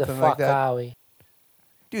or Where the something fuck like that. are we?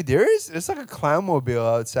 Dude, there's like a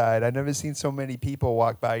clownmobile outside. I've never seen so many people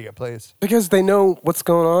walk by your place. Because they know what's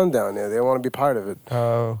going on down there. They want to be part of it.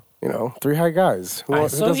 Oh. You know, 3 high guys. Who, All who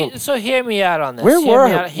right, doesn't? so hear me out on this. Where Hear were?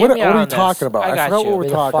 me out- hear What me are out we on this. talking about? I got forgot you. what we Where were the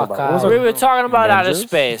talking fuck about. are What was We our- were talking about outer Ninjas?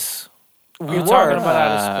 space. We were were. talking about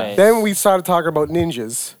outer space. Then we started talking about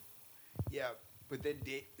ninjas. Yeah, but then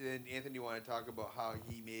Anthony wanted to talk about how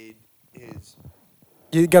he made his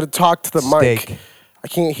You got to talk to the mic. steak. I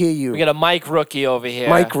can't hear you. We got a Mike rookie over here.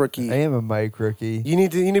 Mic rookie. I am a mic rookie. You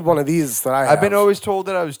need one of these that I have. I've been always told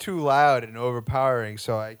that I was too loud and overpowering,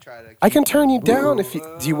 so I try to. I can keep turn it- you down if you.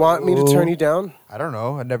 Do you want me to turn you down? I don't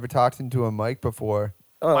know. I never talked into a mic before.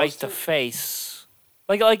 Oh, Mike the face.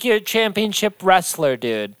 Like you're a championship wrestler,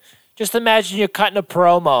 dude. Just imagine you're cutting a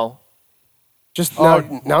promo. just Oh,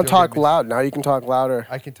 now don't talk give me- loud. Now you can talk louder.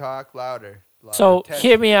 I can talk louder. So Test.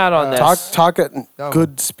 hear me out on this. Talk at No.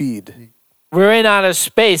 good speed. We're in outer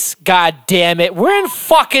space, god damn it. We're in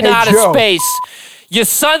fucking Hey, outer Joe. space. You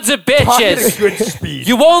sons of Talk at a bitches. good speed.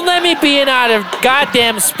 You won't let me be in outer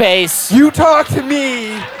goddamn space. You talk to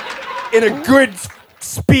me in a good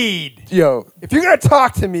speed. Yo, If you're gonna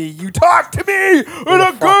talk to me, you talk to me in a Where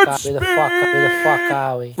the good fuck speed. where the fuck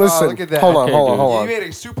are we? listen. look at that. Hold on, Okay, hold on, dude. hold You on. made a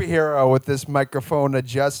superhero with this microphone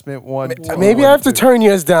adjustment one. Maybe I have to turn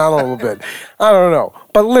yours down a little bit. I don't know.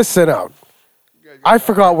 But listen out. I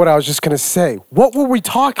forgot what I was just gonna say. What were we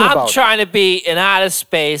talking I'm about? trying to be in outer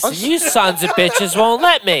space, and you sons of bitches won't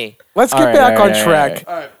let me. Let's get All right, back all on right, track.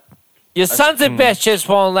 All right, You sons of bitches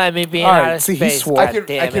won't let me be in All right, outer see, he space. swore. I God can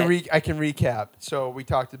damn it. I can recap. So we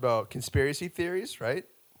talked about conspiracy theories, right?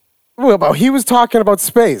 Well, but he was talking about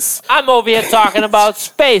space. I'm over here talking about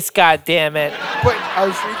space, god damn it. But I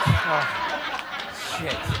was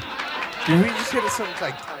shit. Did we just hit some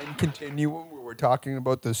like time continuum where we're talking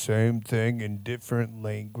about the same thing in different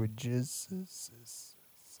languages?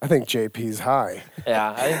 I think JP's high.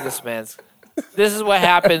 Yeah, I think this man's. This is what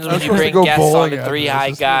happens when you Supposed to bring go guests on bowling to after Three this. High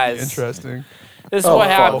This is gonna be Guys. Interesting. This is Oh, what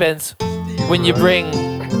fuck. happens when you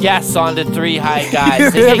bring guests on to Three High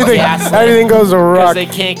Guys. They get everything, gaslit everything goes because awry. they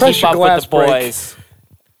can't Press keep your up glass with the break. boys.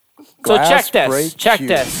 So Glass check this. break Check cue.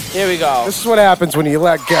 this. Here we go. This is what happens when you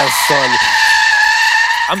let guests on.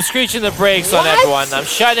 I'm screeching the brakes on everyone. I'm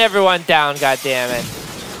shutting everyone down. God damn it.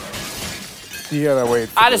 You gotta wait.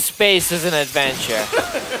 For Outer this. space is an adventure.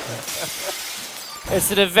 It's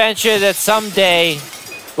an adventure that someday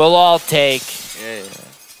we'll all take.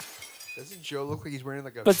 Doesn't Joe look like he's wearing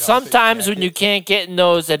like a? But sometimes when you can't get in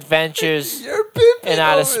those adventures You're pimping in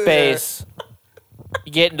outer over there. space,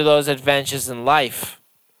 you get into those adventures in life.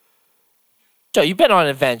 Joe, you've been on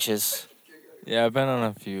adventures. Yeah, I've been on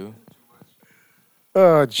a few.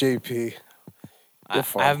 Oh, JP. I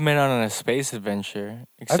fun. haven't been on a space adventure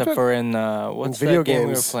except been- for in In what's video that game we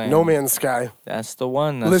were games, playing? No Man's Sky. That's the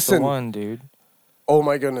one. That's Listen. the one, dude. Oh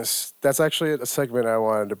my goodness, that's actually a segment I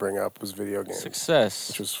wanted to bring up was video games, Success.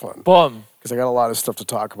 which was fun Boom. because I got a lot of stuff to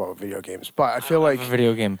talk about with video games. But I feel like A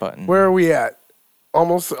video game button. where are we at?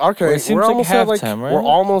 Almost okay. Well, it seems we're like almost at halftime, right? we're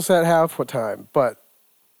almost at half time, but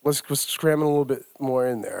let's cram in a little bit more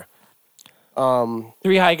in there.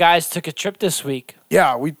 Three High Guys took a trip this week.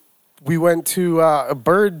 Yeah, we went to a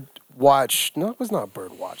bird watch. No, it was not a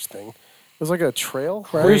bird watch thing. It was like a trail,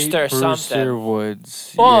 right? Brewster Brewster something.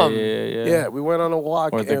 Woods. Boom. Yeah, we went on a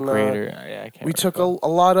walk Or the and greater. Yeah, I can't we took a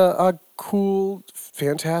recall. lot of cool,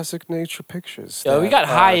 fantastic nature pictures. Yo, we that, got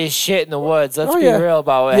high as shit in the woods. Let's oh, be yeah. real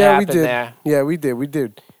about what yeah, happened we did. there. Yeah, we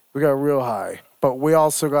did. We got real high, but we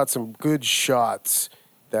also got some good shots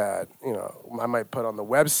that I might put on the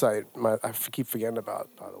website. I keep forgetting about,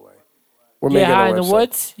 by the way. We're Get making a high in the website.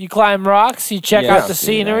 woods. You climb rocks. You check Yeah, out the I've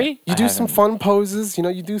seen that. scenery. You I do some haven't. fun poses,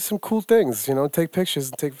 you do some cool things, take pictures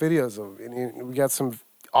and take videos of. And we got some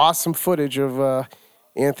awesome footage of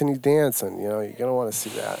Anthony dancing. You're gonna want to see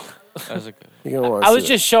that. That was a good. You're gonna want. I was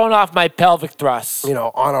just showing off my pelvic thrusts.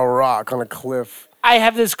 on a rock on a cliff. I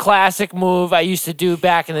have this classic move I used to do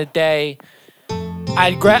back in the day.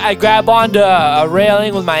 I'd grab onto a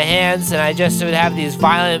railing with my hands, and I just would have these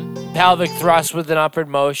violent pelvic thrusts with an upward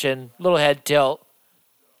motion, little head tilt,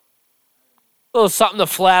 little something to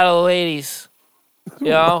flatter the ladies.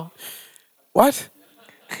 What?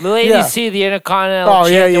 The ladies Yeah. see the Intercontinental Oh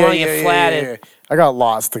yeah, champ, they yeah, want to yeah, get yeah, flattened. yeah. I got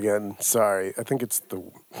lost again. Sorry. I think it's the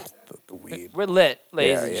weed. We're lit,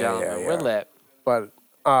 ladies Yeah, and yeah, gentlemen. yeah, We're yeah. lit. But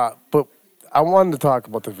I wanted to talk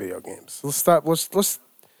about the video games. Let's start. Let's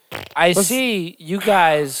I see you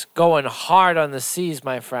guys going hard on the C's,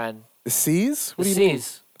 my friend. the C's. What The do you mean?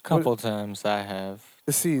 C's. A couple times I have.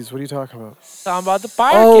 The C's. What are you talking about? Talking about the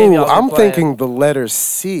pirate game. y'all Oh, been I'm playing. thinking the letter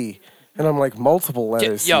C, and I'm like multiple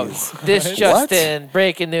letters. Yo, C's. this just in,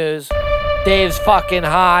 breaking news. Dave's fucking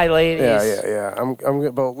high, ladies. Yeah. I'm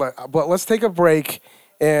good, but let's take a break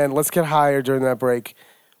and let's get higher during that break.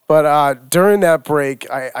 But during that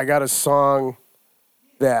break, I got a song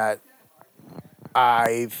that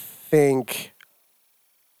I think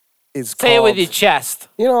is Say it called, with your chest.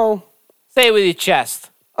 Say it with your chest.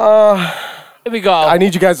 Here we go. I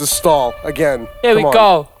need you guys to stall again. Here we Come on.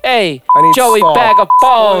 go. Hey, I need Joey stall. Bag of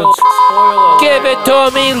Bones. Give it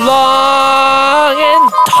to me long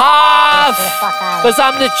and tough. Because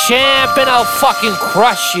I'm the champ and I'll fucking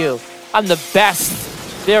crush you. I'm the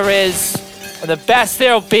best there is. I'm the best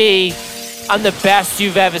there'll be. I'm the best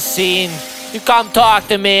you've ever seen. You come talk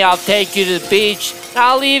to me, I'll take you to the beach. And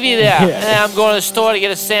I'll leave you there. And then I'm going to the store to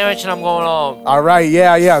get a sandwich and I'm going home. All right,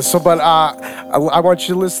 yeah. So, but I want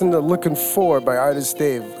you to listen to "Looking For" by Artist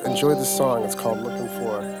Dave. Enjoy the song. It's called "Looking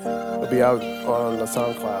For." It'll be out on the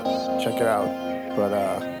SoundCloud. Check it out. But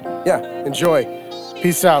yeah, enjoy.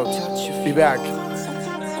 Peace out. Be back.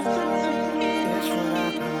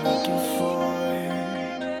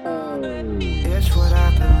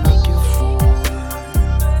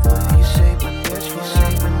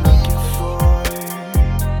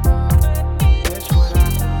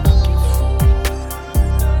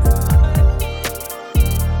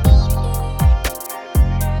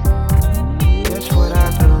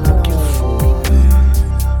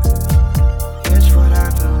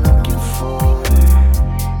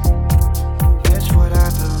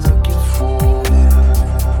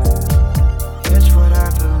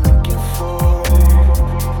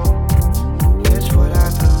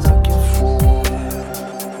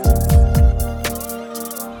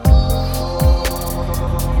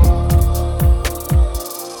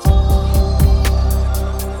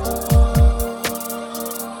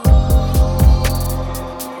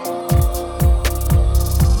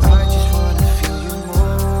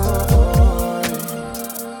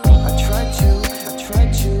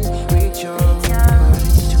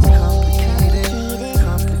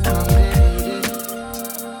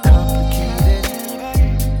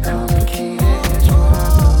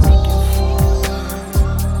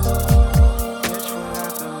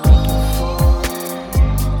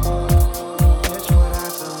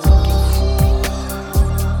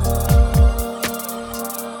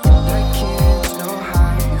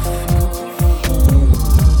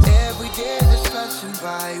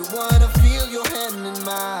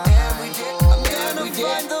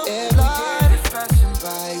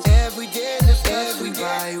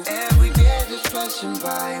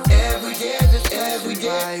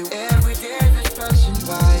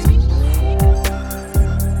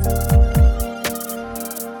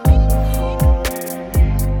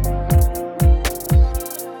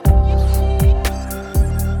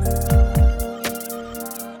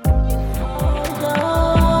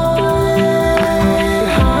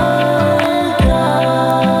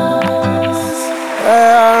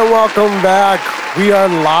 Welcome back. We are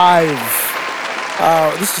live.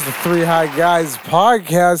 This is the Three High Guys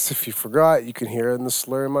podcast. If you forgot, you can hear it in the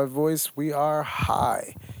slur in my voice. We are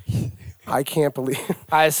high. I can't believe.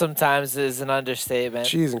 I sometimes is an understatement.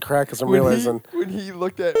 Jeez, and crackers, I'm realizing. When he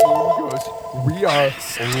looked at me, he goes, "We are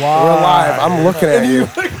live." We're live. I'm looking at you.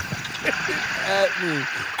 At me.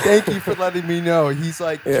 Thank you for letting me know. He's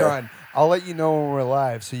like, Yeah. John, I'll let you know when we're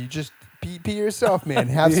live. So you just be yourself, man.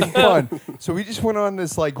 Have some fun. So we just went on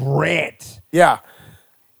this like rant. Yeah.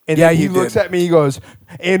 And Yeah, then he you looks did. at me, he goes,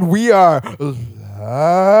 and we are live.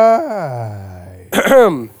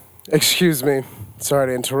 Excuse me. Sorry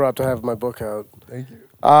to interrupt. I have my book out. Thank you.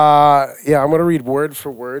 Yeah, I'm going to read word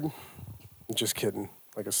for word. Just kidding.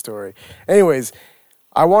 Like a story. Anyways,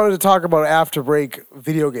 I wanted to talk about after break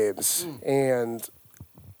video games and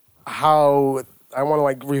how I want to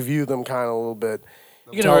like review them kind of a little bit.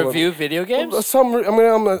 You Tell gonna them- review video games?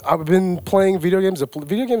 I've been playing video games. The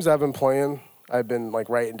video games I've been playing, I've been like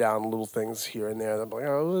writing down little things here and there. I'm like,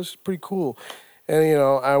 oh, this is pretty cool, and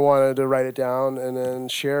I wanted to write it down and then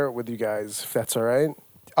share it with you guys, if that's all right.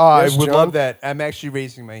 I Yes, would John? love that. I'm actually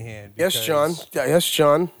raising my hand. Yes, John. because- Yeah, yes,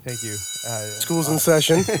 John. Thank you. School's in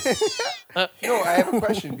session. No, I have a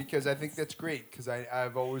question because I think that's great because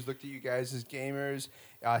I've always looked at you guys as gamers,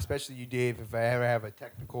 especially you, Dave. If I ever have a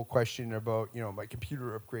technical question about my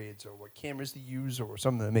computer upgrades or what cameras to use or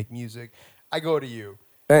something to make music, I go to you.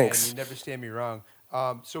 Thanks. And you never stand me wrong.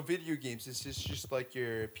 So video games, is this just like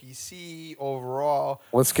your PC overall?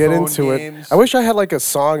 Let's get phone into games? it. I wish I had like a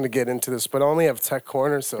song to get into this, but I only have Tech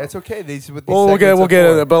Corner, so That's okay. These are what these we'll get segments we'll are get for.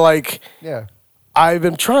 into it. But like, Yeah. I've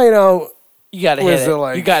been trying out. You gotta What hit is it. it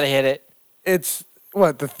like? You gotta hit it. It's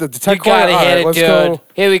what the Tech You Corner. gotta All hit right, it, let's dude. go.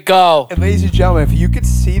 Here we go. And ladies and gentlemen, if you could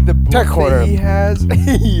see the book Corner. that he has, yeah.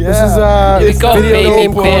 This is Here we go, video baby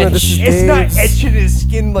game corner. This is bitch. It's not Dave's. etching his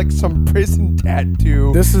skin like some prison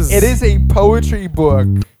tattoo. This is- It is a poetry book.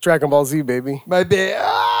 Dragon Ball Z, baby. My bad.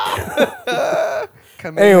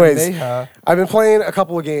 Anyways, I've been playing a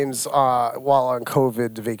couple of games while on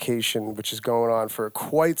COVID vacation, which is going on for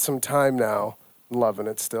quite some time now. I'm loving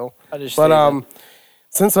it still. But Understatement.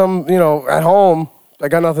 since I'm at home, I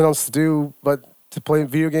got nothing else to do but to play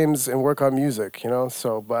video games and work on music.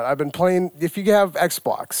 So but I've been playing. If you have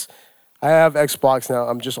Xbox, I have Xbox now.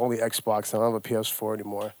 I'm just only Xbox now. I don't have a PS4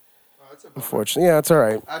 anymore. Unfortunately, yeah, it's all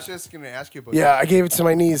right. I was just gonna ask you about. Yeah, I gave it to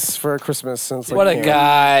my niece for Christmas since. What a yeah.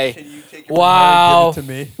 guy. Can you take it Wow. from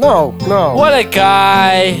her and give it to me? No. What a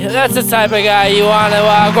guy. That's the type of guy you want to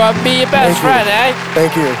go and be your best Thank friend, you. eh?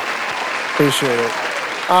 Thank you. Appreciate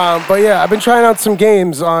it. But yeah, I've been trying out some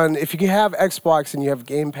games on. If you have Xbox and you have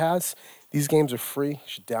Game Pass, these games are free. You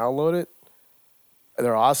should download it.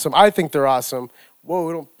 They're awesome. I think they're awesome. Whoa,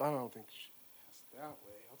 I don't think. That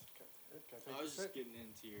way. I was just getting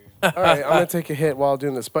into your. All right, I'm gonna take a hit while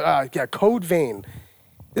doing this. But yeah, Code Vein.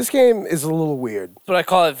 This game is a little weird. That's what I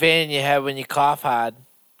call it vein in your head when you cough hard.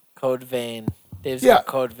 Code vein. Dave's Yeah, got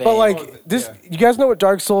code vein. but like this, you guys know what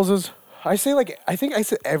Dark Souls is? I think I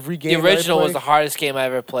said every game. the that I original was play. the hardest game I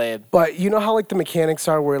ever played. But you know how like the mechanics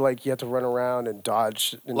are, where like you have to run around and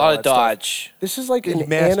dodge. And A lot all of that stuff? dodge. This is like an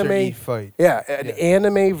Master anime. E fight. Yeah, an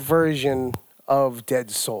anime version of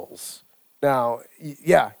Dead Souls. Now,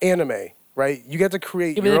 yeah, anime, right? You get to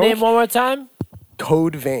create Give me your the own name one more time.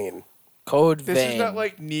 Code Vein. Code This vein. is not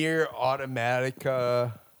like near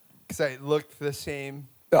Automatica, because I looked the same.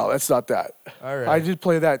 No, that's not that. All right. I did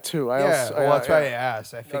play that too. Yeah, well, that's why I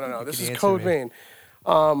asked. I think No. you This could is answer Code me. Vein.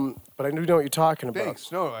 But I do know what you're talking about.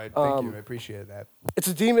 Thanks. No, thank you. I appreciate that. It's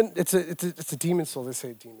a demon. It's a demon souls. They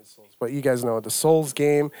say demon souls, but you guys know the Souls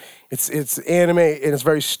game. It's anime and it's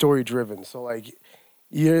very story driven. So like,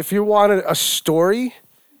 if you wanted a story,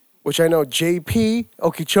 which I know JP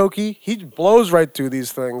Okeechobee, he blows right through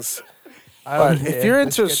these things. But if you're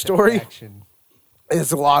Let's into get to story, action.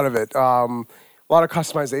 it's a lot of it. A lot of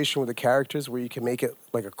customization with the characters where you can make it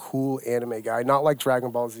like a cool anime guy, not like Dragon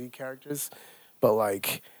Ball Z characters, but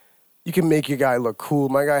like you can make your guy look cool.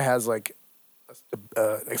 My guy has like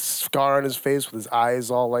a scar on his face with his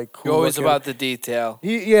eyes all like cool. You're always looking. about the detail.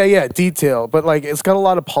 Yeah, detail. But like it's got a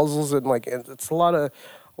lot of puzzles and like it's a lot of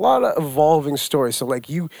evolving stories. So like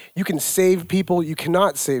you can save people, you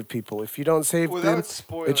cannot save people. If you don't save them, Without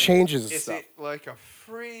spoiling, it changes Is stuff. it like a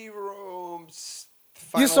free roam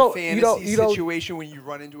You Final so- Fantasy you don't- you don't- situation when you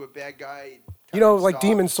run into a bad guy? You know, time like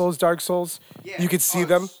Demon stops? Souls, Dark Souls, Yeah. you could see Oh,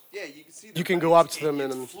 them. Yeah, you can see them. You can but go up it's- to them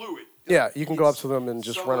it's and- fluid. Yeah, you can go up It's to them and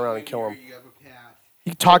just run somewhat around and kill linear, them. You have a path.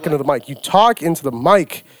 You talk into the mic. You talk into the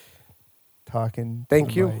mic. Talking.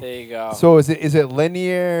 Thank you. There you go. So is it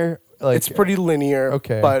linear? Like It's pretty linear.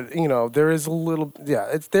 Okay. But there is a little. Yeah,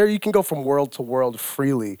 it's there. You can go from world to world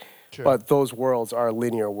freely, Sure. but those worlds are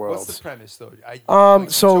linear worlds. What's the premise though?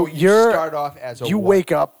 So you you're start off as a you what?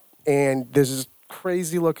 wake up and there's this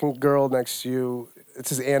crazy looking girl next to you. It's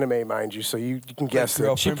his anime, mind you, so you can guess it.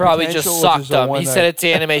 girlfriend she probably just potential or sucked just a him. He one said night- it's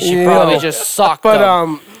anime. She You probably know, just sucked But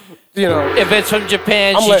him. If it's from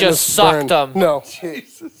Japan, I'm she letting just this sucked burn. him. No.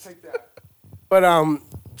 But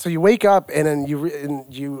so you wake up and then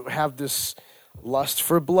you have this lust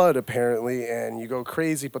for blood apparently, and you go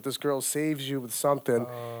crazy. But this girl saves you with something.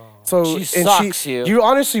 So She and sucks you. You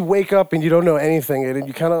honestly wake up and you don't know anything, and then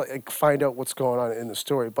you kind of like find out what's going on in the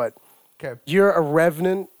story. But Okay. you're a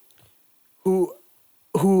revenant who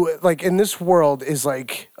like in this world is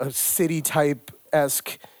like a city type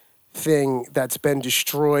esque thing that's been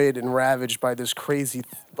destroyed and ravaged by this crazy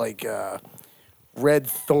like red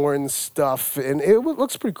thorn stuff, and it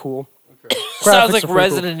looks pretty cool. Sounds Graphics like are pretty cool.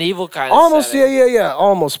 Resident Evil kind of Almost, setting. yeah,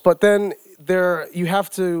 almost. But then you have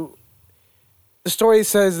to. The story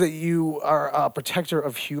says that you are a protector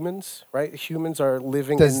of humans, right? Humans are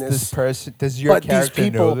living Does in this person? Does your but these character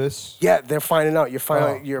people, know this? yeah, they're finding out. You're finding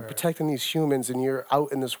Oh, out you're alright. protecting these humans, and you're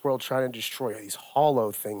out in this world trying to destroy these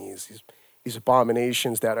hollow thingies, these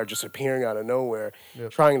abominations that are just appearing out of nowhere,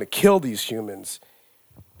 trying to kill these humans.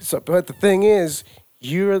 So, but the thing is,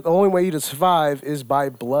 the only way to survive is by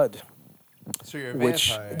blood. So you're a Which,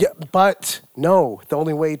 vampire. yeah, but no, the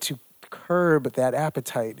only way to curb that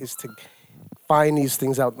appetite is to find these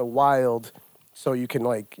things out in the wild, so you can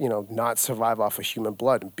not survive off of human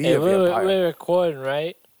blood and be Hey, a vampire. we're recording,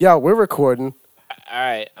 right? Yeah, we're recording. All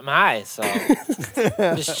right, I'm high, so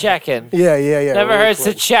just checking. Yeah. Never we're hurts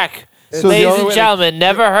to recording. check. So the Ladies only and way to- gentlemen,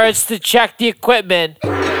 never hurts to check the equipment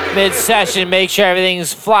mid-session, make sure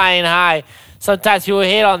everything's flying high. Sometimes people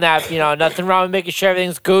hate on that, nothing wrong with making sure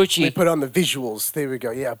everything's We Gucci. put on the visuals. There we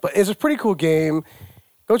go. Yeah, but it's a pretty cool game.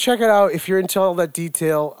 Go check it out if you're into all that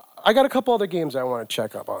detail. I got a couple other games I want to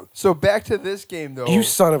check up on. So back to this game though. You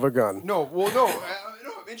son of a gun. No, well, no.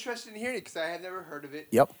 I'm interested in hearing it because I had never heard of it.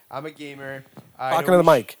 Yep. I'm a gamer. Talking know to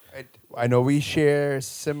the we mic. I know we share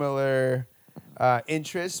similar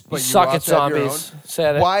interests, but You you suck at also have your zombies. own.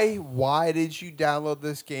 Said it. Why did you download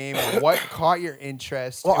this game? What caught your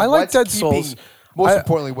interest? Well, And I like what's Dead keeping- Souls. Most I-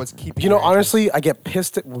 importantly, what's keeping You know, your interest? honestly, I get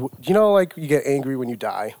pissed at. Like you get angry when you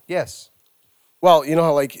die. Yes. Well, you know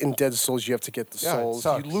how like in Dead Souls you have to get the Yeah, it souls.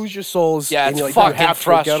 sucks. You lose your souls. Yeah, and it's you, you fucking have to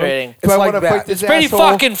go get 'em. frustrating. It's Do I like wanna that. fight this It's pretty asshole,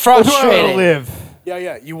 fucking or do I wanna frustrating. live?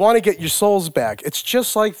 Yeah. You want to get your souls back. It's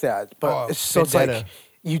just like that, but Oh, it's like vendetta.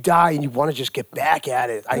 you die and you want to just get back at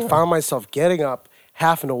it. I found myself getting up,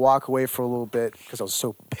 having to walk away for a little bit because I was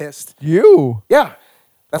so pissed. You. Yeah,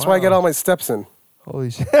 that's why I get Wow. all my steps in.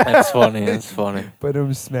 Holy shit. That's funny. But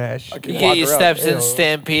smash. I You can get walk your around. steps in Ew.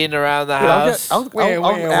 stampeding around the Dude, I'll, house. get, I'll, Where,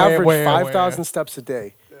 I'll where, average where? 5,000 steps a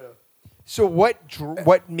day. So what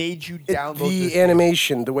made you download The this game?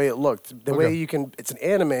 animation, the way it looked, the way Okay. you can, it's an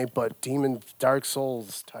anime, but Demon Dark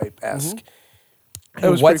Souls type esque. It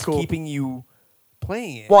And was what's pretty cool. keeping you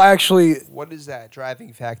playing it? Well, actually, What is that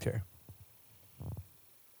driving factor?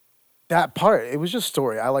 that part, it was just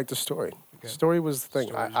story. I like the story. Okay. Story was the thing.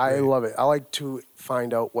 Story's I great. love it. I like to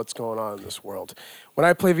find out what's going on in this world. When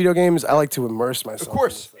I play video games, I like to immerse myself. Of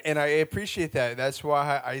course, and I appreciate that. That's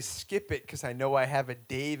why I skip it because I know I have a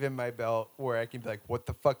Dave in my belt where I can be like, "What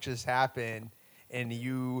the fuck just happened?" And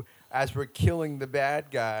you, as we're killing the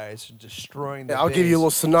bad guys and destroying the Yeah, I'll give you a base,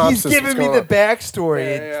 little synopsis He's giving what's me going the on. backstory. Yeah,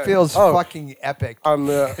 It yeah. feels Oh. fucking epic. I'm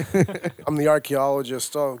the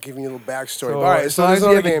archaeologist. Oh, giving you a little backstory. So, All right, as so long there's as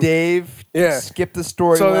you another have a game. Dave, Yeah. skip the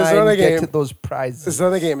storyline. So there's another get game. to those prizes. There's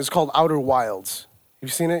another game. It's called Outer Wilds.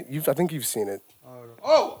 You've seen it? I think you've seen it.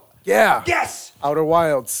 Oh Yeah. yes! Outer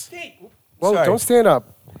Wilds. Dang. Well, Sorry. don't stand up.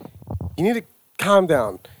 You need to calm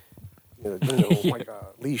down. Oh my God,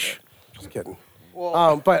 leash. Just kidding.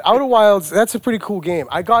 But Outer Wilds, that's a pretty cool game.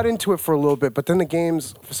 I got into it for a little bit, but then the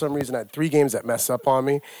games, for some reason, I had 3 games that messed up on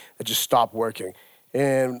me that just stopped working.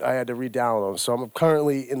 And I had to re-download them. So I'm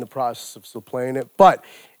currently in the process of still playing it. But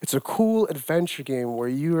it's a cool adventure game where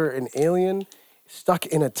you're an alien stuck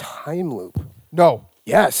in a time loop. No,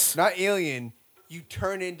 Yes. not Alien. You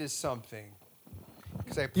turn into something.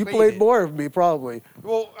 Because I You played played it. more of me, probably.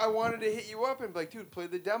 Well, I wanted to hit you up and be like, dude, play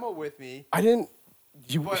the demo with me. I didn't.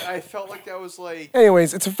 You. But I felt like that was like.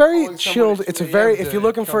 Anyways, it's a very Calling someone chilled. at It's a 2 very. a.m. If you're to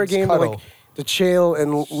looking for a come game to like cuddle. to chill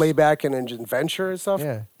and lay back and adventure and stuff.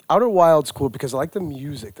 Yeah. Outer Wilds cool because I like the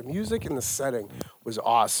music. The music and the setting was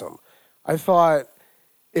awesome. I thought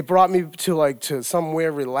it brought me to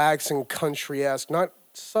somewhere relaxing, country-esque, not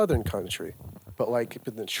southern country, but like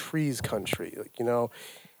in the trees country. Like,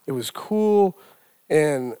 it was cool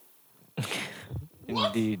and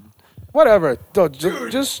Indeed. whatever. No,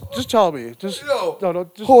 just tell me. Just No.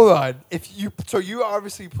 Just Hold on. So you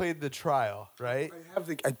obviously played the trial, right? I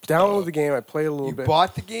downloaded the game. I played a little You bit.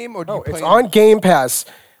 bought the game or do No, you play it's on Game Pass.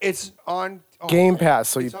 It's on Game Pass.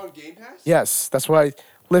 So It's you. on Game Pass? Yes, that's why.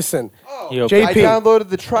 Listen, Oh, Yo, JP. I downloaded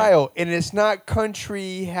the trial and it's not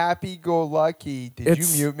country happy go lucky. Did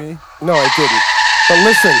It's- you mute me? no, I didn't. But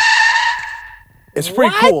listen, it's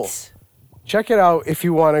pretty cool. What? Check it out if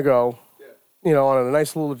you want to go. On a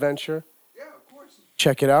nice little adventure. Yeah, of course.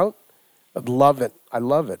 Check it out. I'd love it. I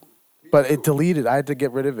love it. But it deleted. I had to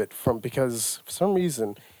get rid of it because for some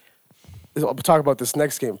reason. I'll talk about this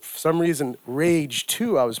next game. For some reason, Rage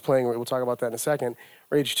 2 I was playing. We'll talk about that in a second.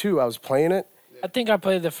 Rage 2, I was playing it. I think I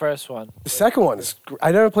played the first one. The second one is.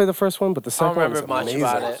 I never played the first one, but the I second don't one is remember much amazing.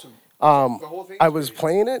 about it. The whole thing I is was great.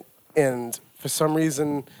 playing it, and for some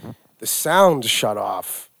reason, the sound shut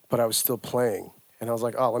off, but I was still playing. And I was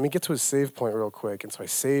like, oh, let me get to a save point real quick. And so I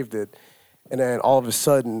saved it. And then all of a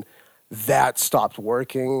sudden, that stopped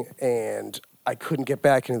working. And I couldn't get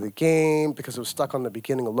back into the game because it was stuck on the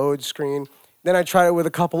beginning of load screen. Then I tried it with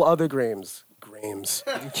a couple other games.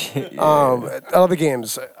 Other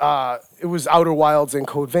games. It was Outer Wilds and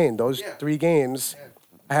Code Vein. Those 3 games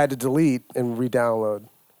I had to delete and re-download.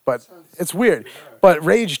 But it's weird. But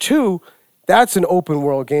Rage 2, that's an open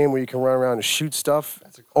world game where you can run around and shoot stuff.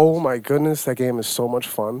 Oh my goodness, that game is so much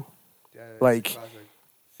fun. Like,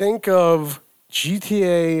 think of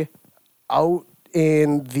GTA out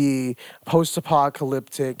in the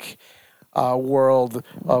post-apocalyptic world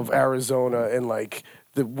of Arizona and like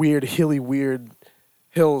the weird weird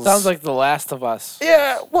hills. Sounds like The Last of Us.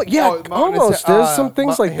 Yeah, well, yeah, almost. There's some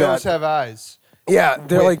things like Hills that. Have Eyes. Yeah,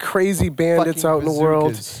 they're With like crazy bandits fucking out in the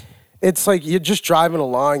world. bazookas. It's like you're just driving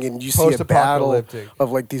along and you see a battle Post-apocalyptic.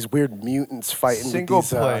 of like these weird mutants fighting Single with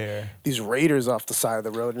player. these raiders off the side of the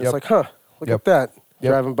road. And Yep. it's like, huh, look Yep. at that.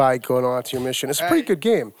 Yep. Driving by, going on to your mission. It's a pretty good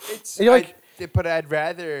game. It's And you're like, but I'd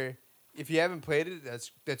rather if you haven't played it,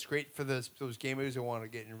 that's great for those gamers who want to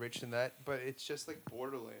get enriched in that. But it's just like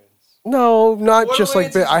Borderlands. no, not just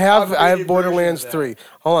like Borderlands that. is I an have upgraded Borderlands version of that. 3.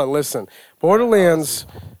 Hold on, listen. Borderlands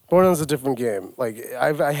is a different game. Like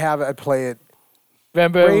I play it.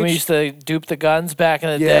 Remember when we Rage- used to dupe the guns back in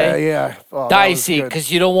the Yeah, day? yeah. Oh, that was Dicey, good. because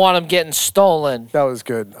you don't want them getting stolen. That was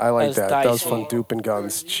good. I like was that. That was dicey. fun duping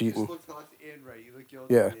guns, cheating.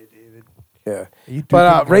 Yeah. Yeah. Yeah. You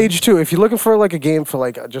But Rage 2, if you're looking for like a game for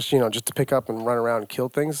like just to pick up and run around and kill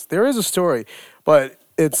things, there is a story, but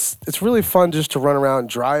it's really fun just to run around,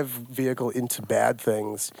 drive vehicle into bad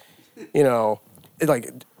things. You know, it like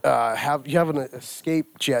have an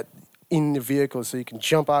escape jet in the vehicle so you can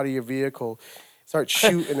jump out of your vehicle, start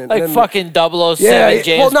shooting and Like then, fucking 007 Yeah,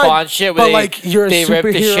 James well, not- Bond shit but where like, you're a they rip the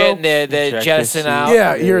superhero. shit and they Eject jettison your out. seat.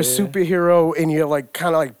 Yeah, you're a superhero and you're like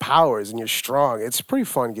kind of like powers and you're strong. It's a pretty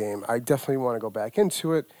fun game. I definitely want to go back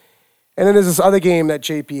into it. And then there's this other game that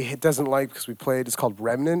JP doesn't like because we played. It's called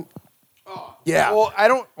Remnant. Yeah. Well, I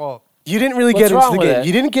don't. Well, You didn't really What's get into wrong the with game. it?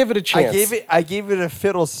 You didn't give it a chance. I gave it a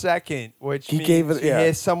fiddle second, which He means gave it- you yeah.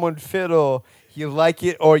 hear someone fiddle, you like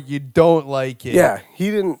it or you don't like it. Yeah,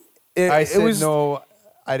 he didn't. I It said was. no.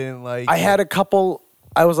 I didn't like. I it. had a couple.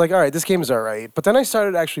 I was like, all right, this game is all right. But then I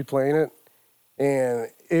started actually playing it, and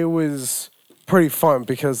it was pretty fun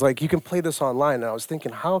because like you can play this online. And I was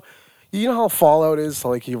thinking, how Fallout is? So,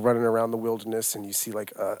 like you're running around the wilderness and you see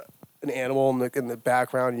like an animal in the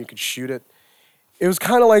background and you could shoot it. It was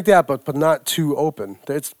kind of like that, but not too open.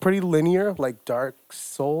 It's pretty linear, like Dark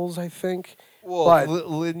Souls, I think. Well, but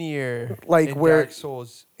linear. like in where- Dark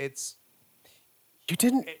Souls, it's. you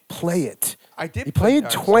didn't play it. I did. You play played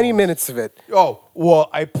Dark 20 Souls. minutes of it. Oh well,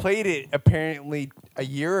 I played it apparently a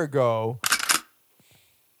year ago,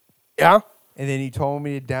 Yeah. and then he told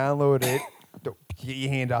me to download it. Don't get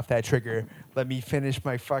your hand off that trigger. Let me finish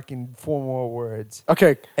my fucking 4 more words.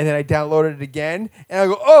 Okay. And then I downloaded it again, and I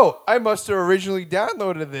go, "Oh, I must have originally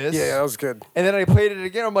downloaded this." Yeah, that was good. And then I played it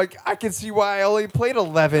again. I'm like, I can see why I only played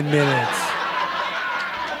 11 minutes.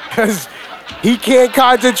 Because he can't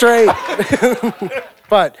concentrate.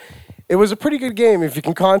 But it was a pretty good game. If you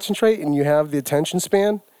can concentrate and you have the attention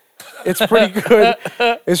span, it's pretty good.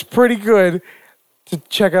 It's pretty good to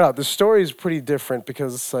check it out. The story is pretty different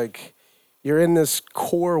because it's like you're in this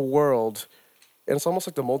core world, and it's almost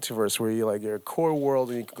like the multiverse where you're a core world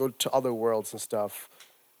and you can go to other worlds and stuff.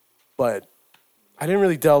 But I didn't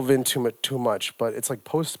really delve into it too much, but it's like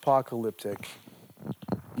post-apocalyptic.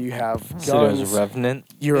 You have guns. So there's Revenant.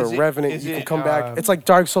 You're Is a it- revenant. is You can it, come back. It's like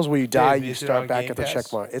Dark Souls where you die, you is it start on back Game at the Pass?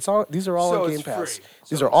 check mark. It's all. These are all So on it's Game Pass. free.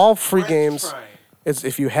 These So are all it's free worth games. trying. It's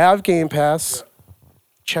if you have Game Pass,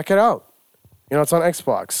 check it out. You know, it's on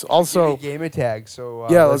Xbox. Also, Give me a gamer tag, so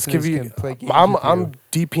yeah, let's give listeners you. can play games I'm with I'm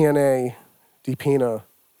you. DPNA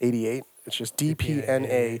 88. It's just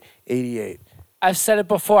DPNA 88. I've said it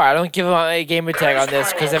before. I don't give him a gamer tag on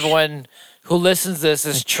this because everyone who listens to this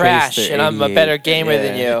is trash, Tracer and I'm a 88. better gamer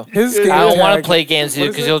than you. His Yeah, gamer I don't want tag- to play games with you what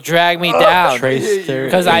is because it? you'll drag me down. Tracer.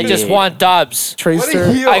 Because I just 88. want dubs. Tracer.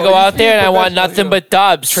 I go out there and I want nothing but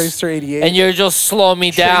dubs. Tracer 88. And you're just slowing me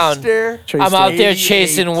down. Tracer I'm out there 88.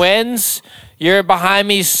 chasing wins. You're behind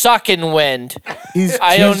me sucking wind. He's,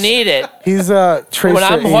 I don't he's- need it. He's Tracer When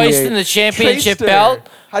I'm 88. hoisting the championship Tracer. belt,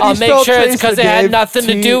 How do you I'll make spell sure it's because Tracer, it had Dave? nothing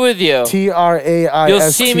to do with you. TRAISTER. You'll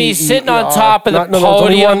see me sitting on top of the there's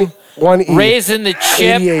only podium, one E. raising the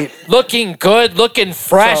chip, 88. looking good, looking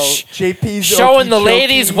fresh, JP's showing the Okie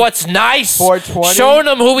ladies Chokie. what's nice, 420. showing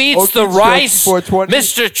them who eats the Okie Chokie rice, 420.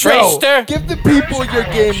 Mr. No, Traster. give the people your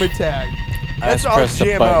gamer tag. Let's just all pressed the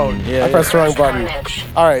jam button. out. Yeah, I pressed the wrong button. Carnage.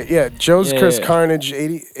 All right, yeah. Joe's Yeah, Chris yeah. Carnage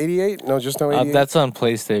 88? No, just no 88. that's on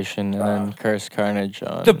PlayStation, and then Curse Carnage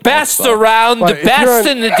on The best Xbox. around, But the if you're best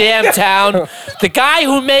on- in the damn town. The guy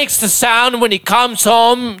who makes the sound when he comes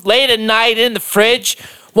home late at night in the fridge,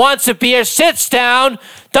 wants a beer, sits down,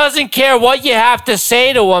 doesn't care what you have to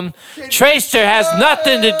say to him. Tracer has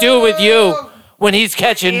nothing to do with you when he's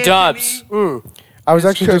catching dubs. I was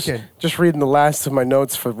actually cooking. just reading the last of my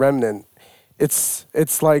notes for Remnant.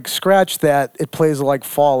 It's like scratch that. It plays like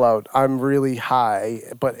Fallout. I'm really high,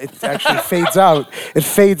 but it actually fades out. It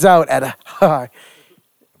fades out at a high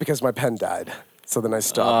because my pen died. So then I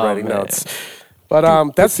stopped Oh, writing man. notes.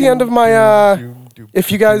 But that's the end of my.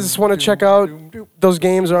 If you guys want to check out those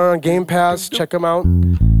games are on Game Pass, check them out.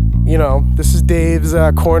 You know, this is Dave's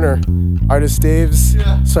corner, artist Dave's.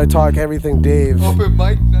 Yeah. So I talk everything Dave. Open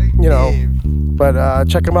mic night. You know. Dave. But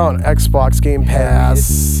check them out. Xbox Game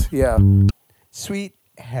Pass. Yeah. Sweet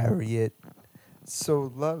Harriet,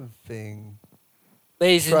 so loving.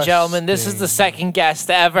 Ladies and gentlemen, this is the Trusting. second guest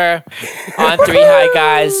ever on Three High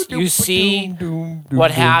Guys. You see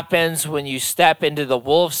what happens when you step into the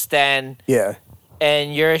wolf's den Yeah.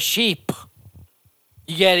 and you're a sheep.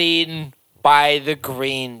 You get eaten by the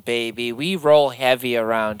green, baby. We roll heavy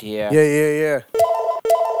around here. Yeah.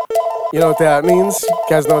 You know what that means? You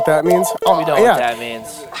guys know what that means? Oh, We know yeah. what that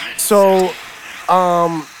means. So,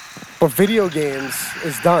 but video games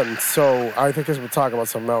is done. So I think we're talking about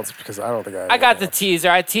something else because I don't think I. I got the teaser.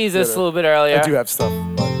 I teased this a little bit earlier. I do have stuff.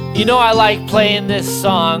 But You know I like playing this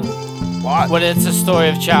song when it's a story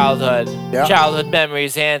of childhood. Yeah. Childhood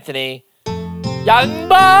memories, Anthony. Young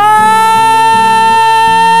boy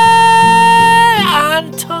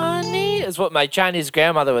Anthony is what my Chinese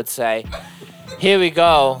grandmother would say. Here we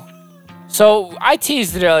go. So I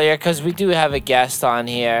teased it earlier because we do have a guest on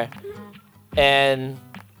here. And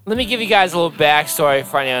let me give you guys a little backstory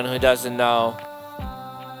for anyone who doesn't know.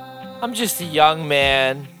 I'm just a young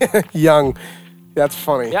man. young. That's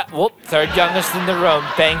funny. Yeah, well, third youngest in the room.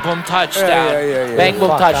 Bang, boom, touchdown. Yeah. Bang, boom,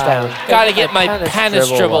 Fuck touchdown. out. Gotta get my Penis penis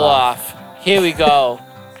dribble dribble off. off. Here we go.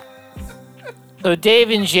 So Dave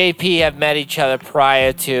and JP have met each other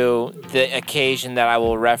prior to the occasion that I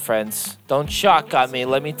will reference. Don't shotgun me.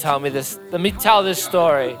 Let me tell this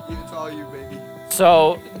story. It's all you, baby.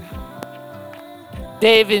 So,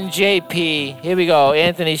 Dave and JP, here we go.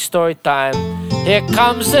 Anthony, story time. Here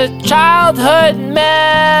comes a childhood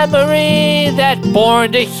memory that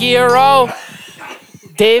born a hero.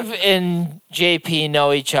 Dave and JP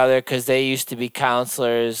know each other because they used to be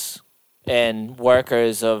counselors and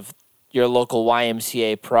workers of your local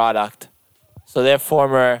YMCA product. So they're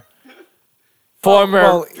former.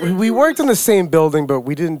 Well, we worked in the same building, but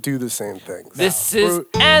we didn't do the same things. This is We're-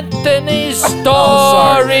 Anthony's story.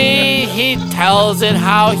 sorry. He tells it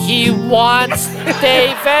how he wants,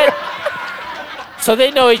 David. So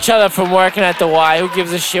they know each other from working at the Y. Who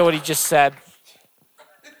gives a shit what he just said?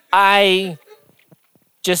 I,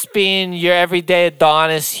 just being your everyday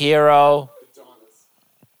Adonis hero,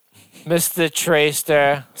 Mr.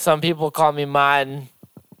 Traster. Some people call me Martin.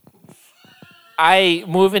 I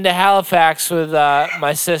move into Halifax with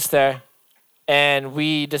my sister, and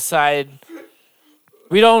we decide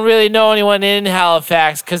we don't really know anyone in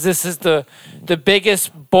Halifax because this is the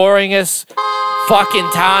biggest, boringest fucking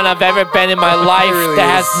town I've ever been in my life really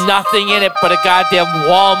that is. has nothing in it but a goddamn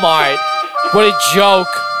Walmart. What a joke.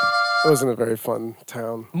 It wasn't a very fun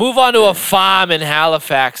town. Move on to a farm in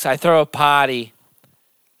Halifax. I throw a party.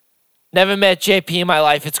 Never met JP in my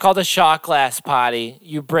life. It's called a shot glass party.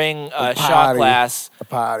 You bring a shot party. glass A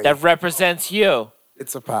party. that represents you.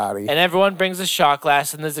 It's a party. And everyone brings a shot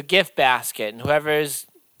glass, and there's a gift basket. And whoever's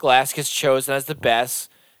glass gets chosen as the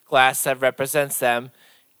best glass that represents them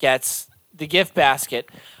gets the gift basket.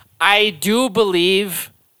 I do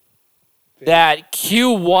believe that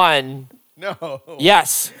Q1. No.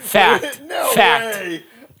 Yes, fact. No fact. way.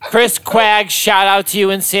 Chris Quagg, shout out to you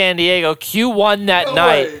in San Diego. Q1 that No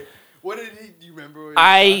night. way. What did he? Do you remember what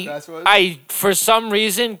his podcast was? I for some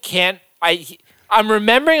reason can't. I'm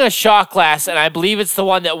remembering a shot glass, and I believe it's the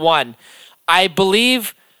one that won. I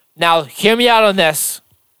believe. Now, hear me out on this.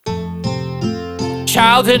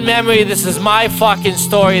 Childhood memory. This is my fucking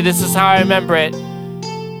story. This is how I remember it.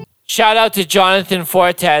 Shout out to Jonathan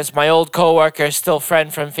Fortes, my old coworker, still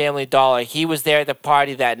friend from Family Dollar. He was there at the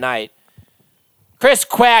party that night. Chris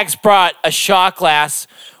Quaggs brought a shot glass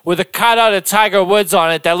with a cutout of Tiger Woods on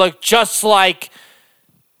it that looked just like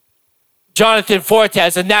Jonathan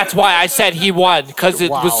Fortes, and that's why I said he won, because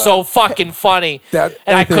it Wow. was so fucking funny, That-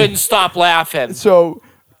 and I Anthony- couldn't stop laughing. So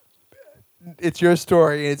it's your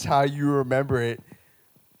story. It's how you remember it.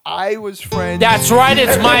 I was friends. That's right,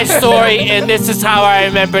 it's my story, and this is how I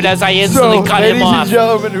remembered as I instantly So, cut him ladies off. and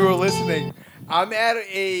gentlemen who are listening, I'm at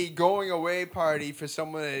a going away party for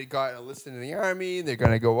someone that got enlisted in the army. They're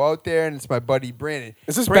gonna go out there, and it's my buddy Brandon.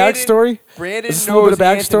 Is this Brandon, backstory? Brandon Is this a little knows bit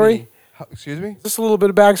of backstory? Anthony. Excuse me? Just a little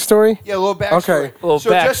bit of backstory. Yeah, a little backstory. Okay. Little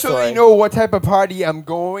So just so backstory. you know what type of party I'm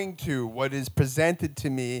going to, what is presented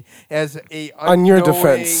to me as a On your unknowing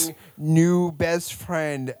defense. new best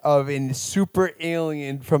friend of a super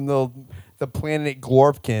alien from the planet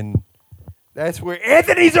Glorpkin. That's where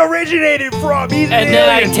Anthony's originated from. He's an And then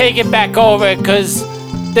I alien. take it back over because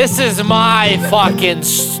this is my fucking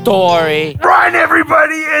story. Run,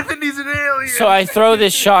 everybody! Anthony's an alien. So I throw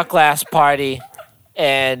this shot glass party,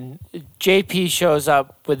 and JP shows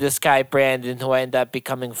up with this guy Brandon, who I end up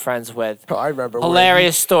becoming friends with. Oh, I remember. when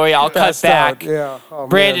Hilarious story. I'll he cut passed out. back. Yeah. Oh,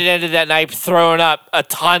 Brandon man. ended that night throwing up a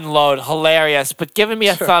ton load. Hilarious, but giving me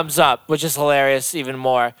a thumbs up, which is hilarious even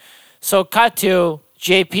more. So cut to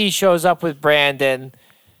JP shows up with Brandon.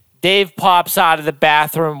 Dave pops out of the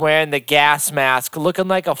bathroom wearing the gas mask, looking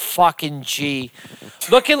like a fucking G.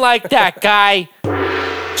 Looking like that guy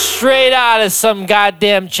straight out of some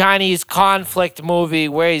goddamn Chinese conflict movie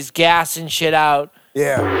where he's gassing shit out.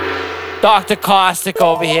 Yeah. Dr. Caustic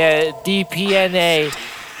over here, DPNA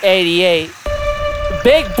 88.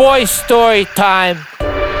 Big boy story time.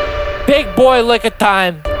 Big boy liquor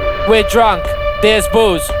time. We're drunk. There's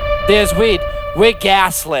booze. There's weed. We're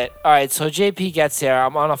gaslit. All right, so JP gets there.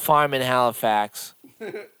 I'm on a farm in Halifax.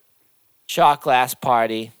 Shot glass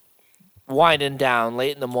party. Winding down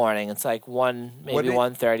late in the morning. It's like 1, maybe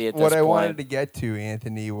 1:30 at this What I point. wanted to get to,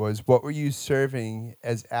 Anthony, was what were you serving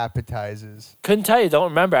as appetizers? Couldn't tell you. Don't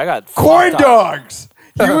remember. I got Corn fucked up. dogs.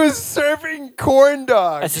 He was serving corn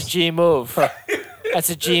dogs. That's a G move. That's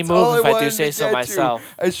a G That's all move if I wanted do to say so get to.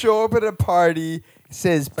 myself. I show up at a party,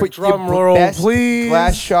 says put your drum roll, best please.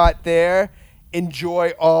 glass shot there.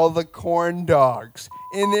 Enjoy all the corn dogs.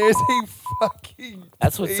 And there's a fucking.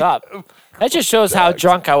 That's what's plate up. of That just shows how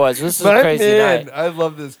drunk I was. This is a My crazy man, night. I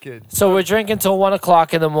love this kid. So we're drinking till 1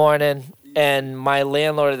 o'clock in the morning, and my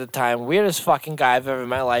landlord at the time, weirdest fucking guy I've ever in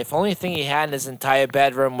my life. Only thing he had in his entire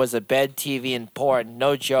bedroom was a bed, TV, and porn.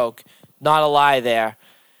 No joke. Not a lie there.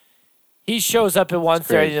 He shows up at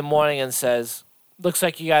 1:30 in the morning and says, "Looks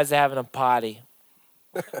like you guys are having a party."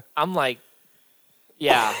 I'm like,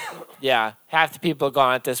 yeah. Half the people are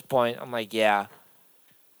gone at this point. I'm like, yeah.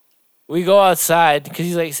 We go outside because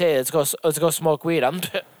he's like, "Say, let's go smoke weed."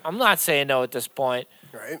 I'm not saying no at this point.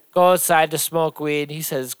 Right. Go outside to smoke weed. He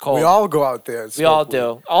says, "Cold." We all go out there. And We all smoke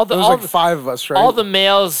do. weed. All the There was all, like 5 of us, right? all the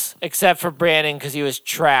males except for Brandon because he was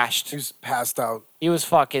trashed. He was passed out. He was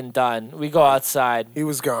fucking done. We go outside. He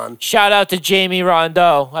was gone. Shout out to Jamie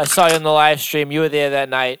Rondeau. I saw you on the live stream. You were there that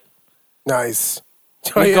night. Nice.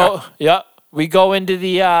 Oh, We yeah. go. Yep. We go into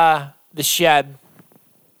the shed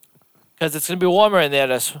because it's gonna be warmer in there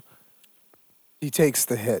to He takes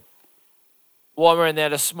the hit.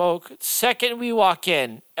 smoke. Second we walk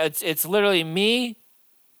in, it's literally me,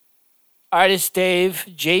 Artist Dave,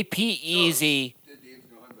 JP Easy,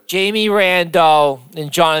 Jamie Rando,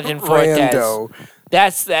 and Jonathan Fortes. Rando.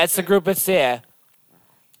 That's the group that's there.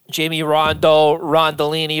 Jamie Rondo,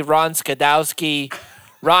 Rondolini, Ron Skadowski,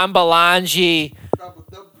 Ron Belangi.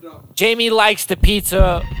 Jamie likes the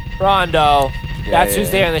pizza, Rondo. That's who's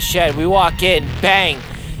there in the shed. We walk in, bang.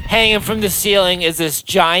 Hanging from the ceiling is this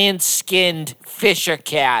giant skinned Fisher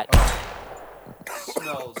cat.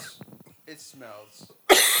 Smells. It smells.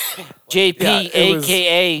 JP, Yeah, it was-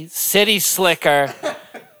 aka City Slicker,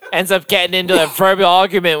 ends up getting into a verbal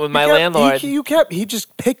argument with my landlord. He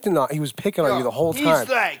just picked on. He was picking on you the whole time. He's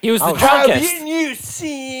like, He was the Oh, drunkest. haven't you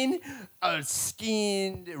seen a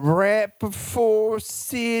skinned rat before,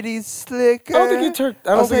 City Slicker? I don't think he turned. I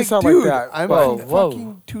don't was think he like, sounded dude, like that. I'm but- from Whoa.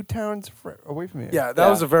 fucking 2 towns away from here. yeah, that Yeah.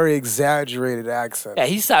 was a very exaggerated accent. Yeah,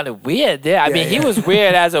 he sounded weird there. I mean, he yeah. was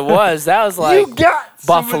weird as it was. That was like you got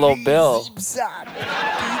some Buffalo of these Bill.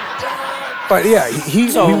 But yeah,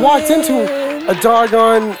 he walked into a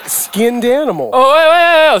doggone skinned animal.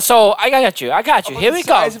 Oh, wait. So I got you. Here we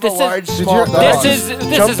go. This is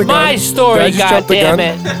the my gun? story, Did I just jump the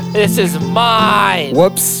goddammit. gun? This is mine.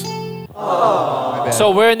 Whoops.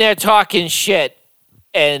 So we're in there talking shit,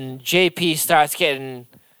 and JP's not getting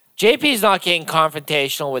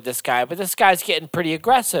confrontational with this guy, but this guy's getting pretty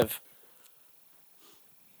aggressive.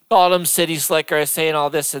 Called him City Slicker, saying all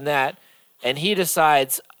this and that, and he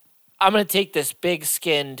decides, I'm going to take this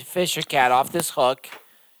big-skinned Fisher cat off this hook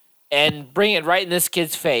and bring it right in this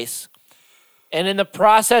kid's face. And in the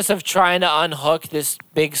process of trying to unhook this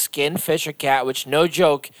big-skinned Fisher cat, which, no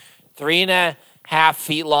joke, 3.5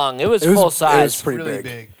 feet long. It was full size. It was pretty really big.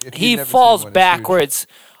 big. If He you've never falls seen one, it's huge. backwards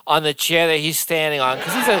on the chair that he's standing on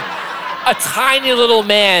because he's a tiny little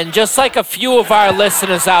man, just like a few of our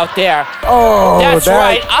listeners out there. Oh, That's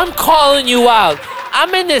right. I'm calling you out.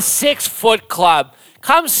 I'm in this 6-foot club.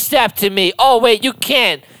 Come step to me. Oh, wait, you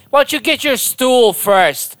can't. Why don't you get your stool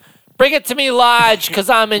first? Bring it to me large because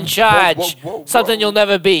I'm in charge. whoa, Something you'll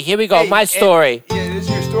never be. Here we go. Hey, My story. Yeah, it is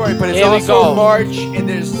your story, but it's Here we also go. March, and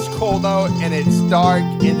it's cold out, and it's dark,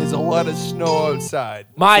 and there's a lot of snow outside.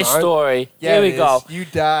 My Sorry. story. Yeah, Here we it go. is. You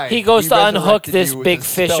die. He goes We to unhook resurrected this you with big the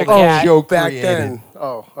fisher spell cat. Joe back created. then.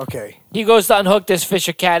 Oh, okay. He goes to unhook this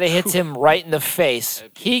fisher cat. It hits him right in the face.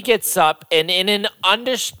 He gets up and, in an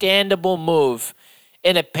understandable move,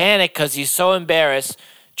 in a panic because he's so embarrassed,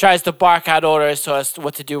 tries to bark out orders to us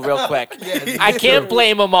what to do real quick. I can't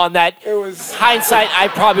blame him on that. It was Hindsight, I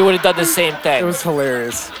probably would have done the same it thing. was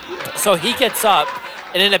hilarious. So he gets up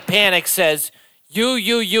and in a panic says, you,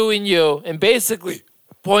 and you, and basically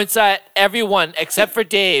points at everyone except for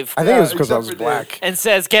Dave I think it was because I except was for Dave. black. and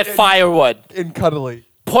says, get firewood. And cuddly.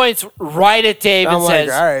 Points right at Dave I'm and like, says,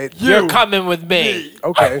 all right, you're coming with me.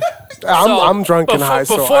 okay. So, I'm drunk and high,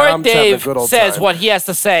 so before I'm just having a Dave good old says time. what he has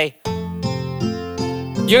to say,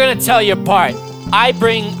 you're gonna tell your part.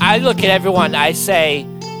 I look at everyone. I say,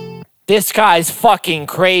 this guy's fucking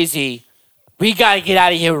crazy. We gotta get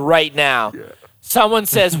out of here right now. Someone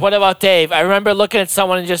says, what about Dave? I remember looking at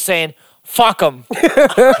someone and just saying, fuck him.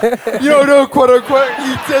 No, quote unquote.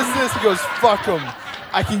 He says this. He goes, "Fuck him.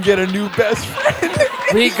 I can get a new best friend."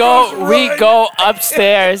 We go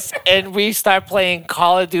upstairs and we start playing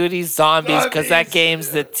Call of Duty Zombies because that game's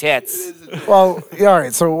the tits. Well, yeah, all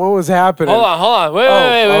right. So what was happening? Hold on. Wait.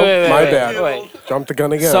 my wait, bad. wait. Jumped the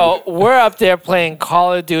gun again. So we're up there playing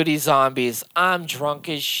Call of Duty Zombies. I'm drunk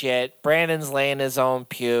as shit. Brandon's laying his own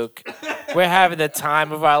puke. We're having the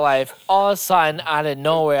time of our life. All of a sudden, out of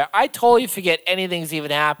nowhere, I totally forget anything's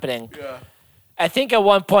even happening. Yeah. I think at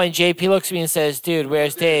one point, JP looks at me and says, dude,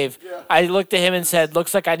 where's Dave? Yeah. I looked at him and said,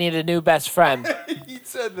 looks like I need a new best friend. He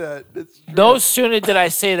said that. That's true. No sooner did I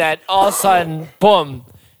say that, all of a sudden, boom.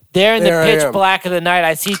 There in the There I pitch am. black of the night,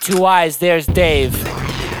 I see two eyes. There's Dave.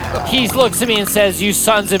 He looks at me and says, you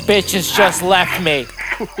sons of bitches just left me.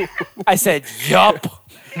 I said, yup.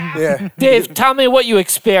 yeah. Dave, tell me what you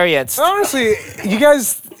experienced. Honestly, you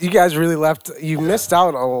guys really left. You missed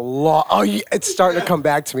out on a lot. Oh, it's starting to come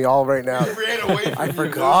back to me all right now. Ran away from I you.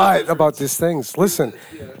 forgot about these things. Listen,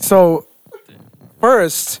 so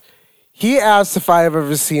first, he asked if I have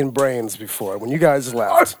ever seen Brains before when you guys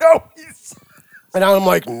left. No, he's. And I'm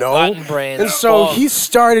like, no. Rotten Brains. And so Oh. he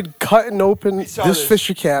started cutting open We saw this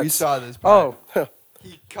fisher cat. We saw this. Oh,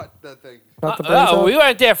 He cut that thing. cut the brains out? We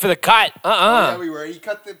weren't there for the cut. Oh, yeah, we were. He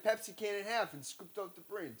cut the Pepsi can in half and scooped out the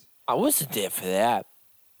brains. I wasn't there for that.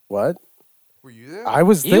 What? Were you there? I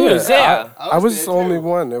was You there. was there. I was there the only too.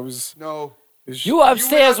 one. It was. No. You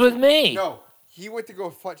upstairs went with me. No, he went to go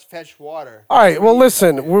fetch water. All right. Well,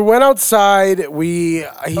 listen. We went outside. He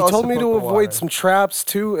Tell us told me about to the avoid water. some traps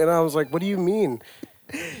too, and I was like, "What do you mean?"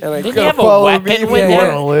 And I Did he have a follow weapon me with if you him?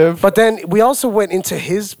 wanna live. But then we also went into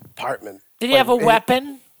his apartment. Did he have a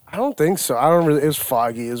weapon? I don't think so. I don't really. It was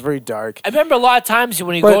foggy. It was very dark. I remember a lot of times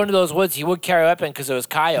when you But- go into those woods, he would carry a weapon because it was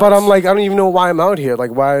coyotes. But I'm like, I don't even know why I'm out here.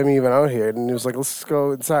 Like, why am I even out here? And he was like, let's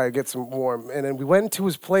go inside, get some warm. And then we went into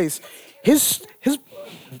his place. His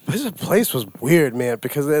place was weird, man,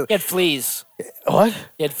 because he had fleas. what?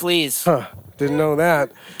 He had fleas. Huh, didn't know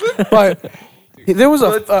that. But there was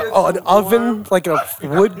Let's get an some oven, warm. like a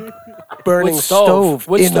wood burning Wood stove. stove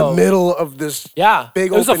Wood in stove. the middle of this Yeah.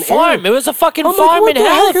 big it was a open farm. area. It was a fucking I'm like, farm what in the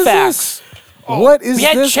heck is Halifax. this? What is We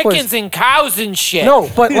had this chickens place? and cows and shit. No,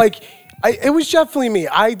 but like, it was definitely me.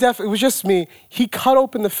 It was just me. He cut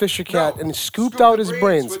open the fisher cat and scooped out his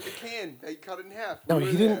brains. with the can. He cut it in half. No, We were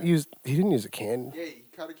he didn't there. use. He didn't use a can. Yeah, he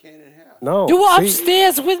cut a can in half. No, You were see?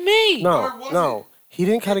 upstairs with me. No, it No, wasn't. no, he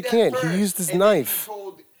didn't cut a Did that can. first, He used his and then knife. He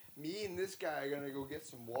told me and this guy are gonna go get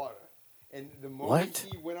some water. And the moment What?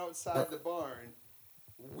 he went outside the barn,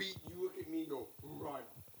 you look at me and go, run.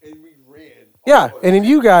 And we ran. Yeah, and then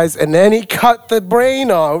you guys, and then he cut the brain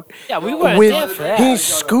out. Yeah, we weren't with, there for that. He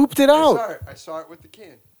scooped it out. I saw it with the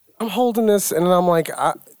can. I'm holding this, and I'm like,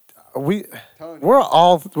 Tony.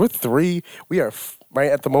 we're three. We are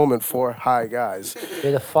right at the moment 4 high guys,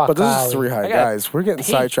 Get the fuck but this out. is 3 high I gotta guys. We're getting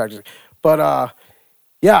pee. sidetracked. But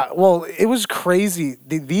yeah, well, it was crazy.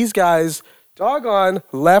 These guys, doggone,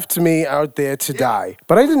 left me out there to die,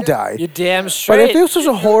 but I didn't die. You're damn But straight. if this was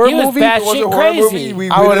a horror He was movie, bad It was shit a horror crazy. movie.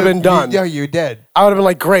 I would've been done. Yeah, you're dead. I would have been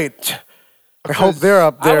like, great. I hope they're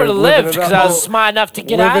up I there. would have living lived it because up. I was smart enough to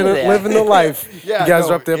get out of there. Living the life. Yeah, you guys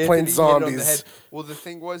no, are up there playing Anthony hit it on the zombies. head. Well, the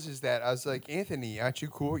thing was, is that I was like, Anthony, aren't you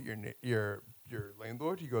cool with your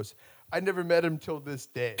landlord? He goes, I never met him till this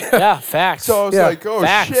day. Yeah, facts. So I was Yeah. like, oh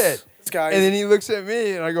Facts. shit. This guy, And then he looks at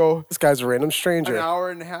me and I go, this guy's a random an stranger. hour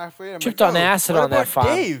and a half later, I'm Tripped like, on "Oh, acid what on that about farm."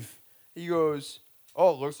 Dave. He goes,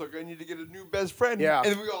 oh, looks like I need to get a new best friend. Yeah.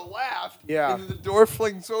 And we all laughed. Yeah. And then the door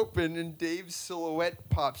flings open and Dave's silhouette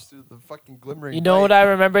pops through the fucking glimmering You know light. what I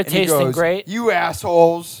remember And he tasting goes, great? You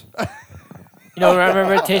assholes. You know what I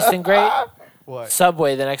remember tasting great? What?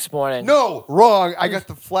 Subway the next morning. No, wrong. I got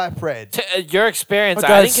the flatbread. Your experience, But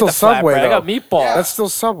I that's didn't get the still Subway, flatbread. I got though. meatball. That's still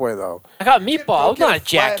Subway, though. I got meatball. I was Don't not a get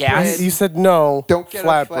jackass. flatbread. You said no. Don't get a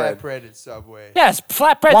flatbread. flatbread at Subway. Yes,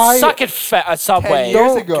 flatbreads Why- suck at Subway. 10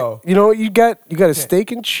 years ago. You know what you get? You got a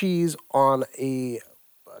steak and cheese on a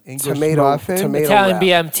English tomato muffin? Italian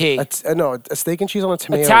wrap. BMT. No, a steak and cheese on a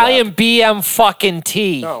tomato Italian wrap. BM fucking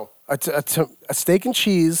T. No, a steak and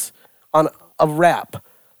cheese on a wrap.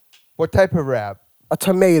 What type of wrap? A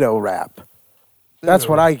tomato wrap. That's Ew.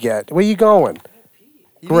 what I get. Where you going? He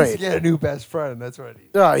needs Great. to get a new best friend. That's what he.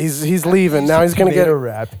 Oh, he's leaving. Now he's gonna get. tomato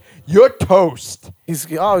wrap. You're toast. He's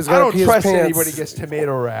I gonna don't pee his trust pants. anybody gets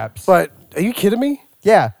tomato wraps. But are you kidding me?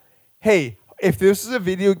 yeah, hey, if this is a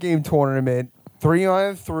video game tournament,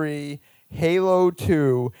 3-on-3, Halo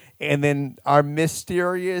 2, and then our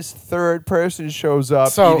mysterious third person shows up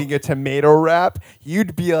So- eating a tomato wrap,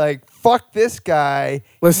 you'd be like, "Fuck this guy!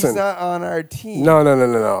 Listen. He's not on our team." No.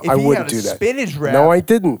 If I he wouldn't had a do that. spinach wrap, No, I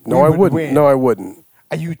didn't. No, we I would wouldn't. win. No, I wouldn't.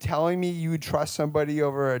 Are you telling me you would trust somebody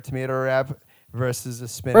over a tomato wrap versus a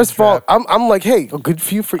spinach First of all, wrap? I'm like, hey, good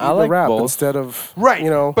for you for I eating like the wrap both. instead of Right. You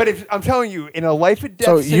know. But if I'm telling you, in a life or death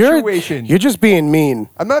So situation, you're just being mean.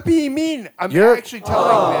 I'm not being mean. I'm You're- actually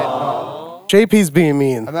telling that. JP's being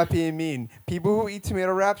mean. I'm not being mean. People who eat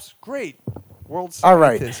tomato wraps, great. World All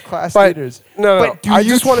right, scientists, class but leaders. no. But do I you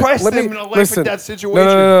just wanna- trust let them me- in a life listen. or death situation?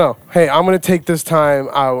 No. Hey, I'm gonna take this time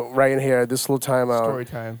out right in here. This little time out. Story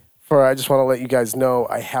time. I just want to let you guys know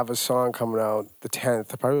I have a song coming out the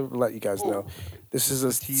 10th. I probably will let you guys know. This is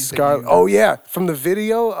a tease that Scarlet. you- Oh yeah, from the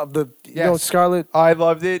video of the Yes. Scarlet. I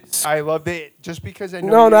loved it. I loved it. Just because I know.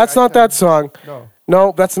 No, you, that's I not that song. No.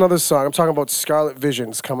 No, that's another song. I'm talking about Scarlet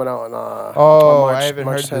Visions coming out on. Oh, on March, I haven't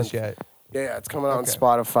March heard this 10th. yet. Yeah, it's coming out Okay. on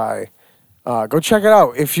Spotify. Go check it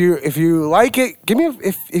out. If you like it, give me.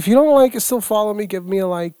 If you don't like it, still follow me. Give me a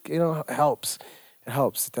like. You know, it helps. It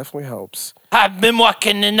helps. It definitely helps. I've been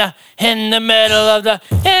walking in the middle of the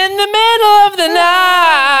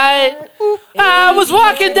night. I was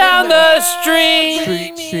walking down the street.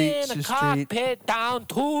 Street, the street. cockpit down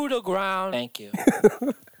to the ground. Thank you.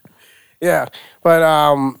 Yeah, but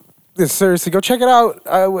yeah, seriously, go check it out.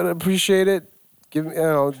 I would appreciate it. Give me,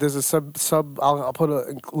 there's a sub. I'll put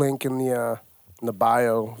a link in the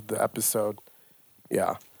bio of the episode.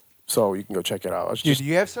 Yeah, so you can go check it out. It's Dude, just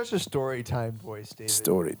you have such a story time voice, David.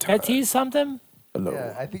 story Can I time. tease something? Hello.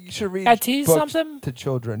 Yeah, I think you should read Can I tease books something? to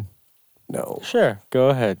children. No. Sure, go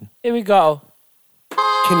ahead. Here we go.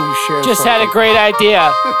 Can you share? Just had a something? great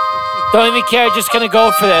idea. Don't even care. Just gonna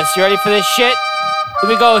go for this. You ready for this shit? Here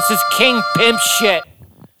we go. This is King Pimp shit.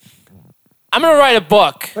 I'm gonna write a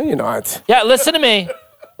book. No, you're not. Yeah, listen to me.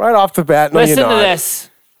 Right off the bat, no, Listen you're to not. this.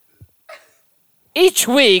 Each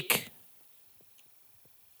week,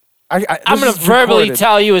 I'm I'm gonna verbally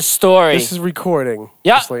tell you a story. This is recording.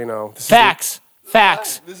 Yeah. Just so you know. This is Facts.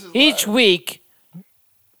 Facts. This is Each week, I'm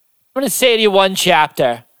gonna say to you one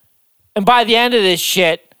chapter, and by the end of this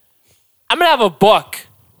shit, I'm gonna have a book.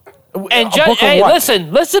 And a book of hey, what?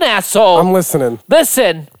 listen, asshole. I'm listening.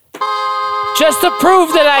 Listen, just to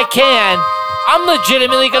prove that I can, I'm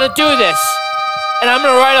legitimately gonna do this. And I'm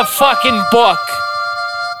gonna write a fucking book.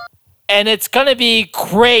 And it's gonna be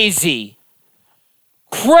crazy.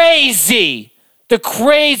 Crazy. The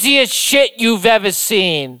craziest shit you've ever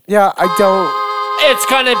seen. Yeah, I don't. It's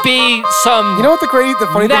gonna be some You know what the funny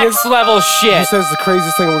thing is? next level He shit. says the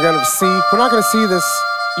craziest thing we're gonna see. We're not gonna see this.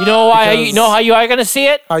 You know why? because- You know how you are gonna see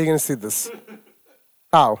it? How are you gonna see this?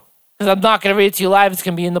 How? Because I'm not gonna read it to you live. It's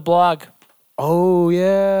gonna be in the blog. Oh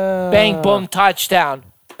yeah. Bang, boom, touchdown.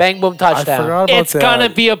 Bang, boom, touchdown. forgot about It's that. gonna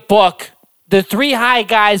be a book. The Three High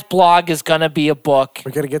Guys blog is gonna be a book.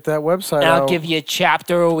 We gotta get that website And I'll out. give you a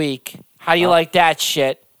chapter a week. How do you like that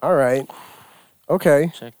shit? All right.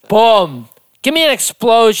 Okay. Boom. Give me an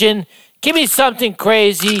explosion. Give me something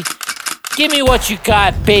crazy. Give me what you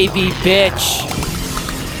got, baby bitch.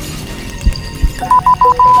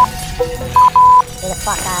 Get the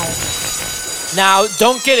fuck out of here. Now,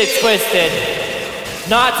 don't get it twisted.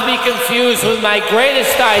 Not to be confused with my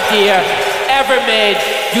greatest idea ever made.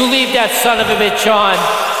 You leave that son of a bitch on.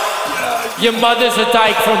 Your mother's a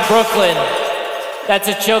dyke from Brooklyn. That's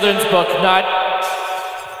a children's book,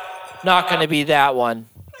 not gonna be that one.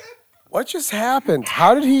 What just happened?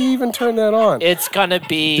 How did he even turn that on? It's gonna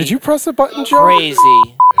be Did you press the button, Joe? crazy.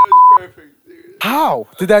 How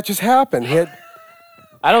did that just happen?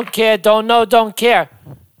 I don't care. Don't know. Don't care.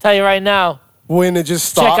 Tell you right now. When it just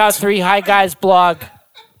stopped. Check out 3 High Guys blog.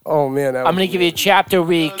 Oh man, I'm gonna give you a chapter a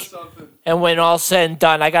week, and when all's said and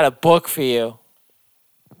done, I got a book for you.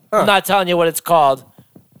 I'm not telling you what it's called.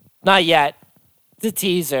 Not yet. It's a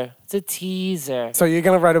teaser. It's a teaser. So you're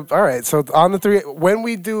gonna write a. All right. So on the 3, when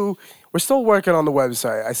we do, we're still working on the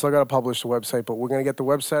website. I still gotta publish the website, but we're gonna get the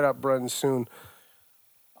website up running soon.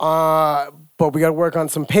 But we gotta work on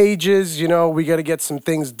some pages. You know, we gotta get some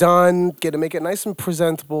things done. Make it nice and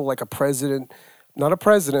presentable, like a president, not a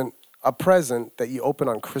president, a present that you open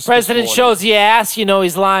on Christmas. President morning. shows you ass, you know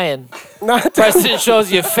he's lying. Not President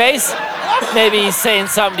shows you face, maybe he's saying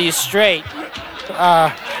something to you straight.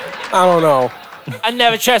 I don't know. I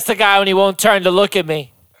never trust a guy when he won't turn to look at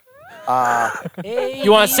me.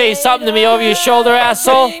 You want to say something to me over your shoulder,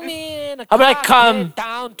 asshole? How about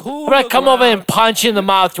I come over and punch you in the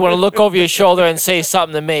mouth? You want to look over your shoulder and say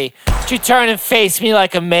something to me? Why don't you turn and face me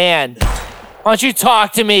like a man? Why don't you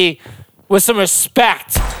talk to me with some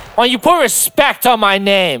respect? Why don't you put respect on my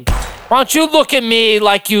name? Why don't you look at me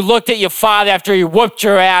like you looked at your father after he whooped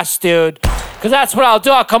your ass, dude? Because that's what I'll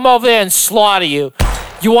do. I'll come over there and slaughter you.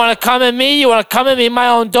 You want to come at me? You want to come at me in my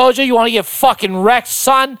own dojo? You want to get fucking wrecked,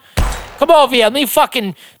 son? Come over here. Let me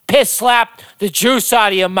fucking piss slap the juice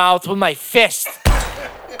out of your mouth with my fist.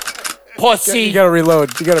 Pussy. You gotta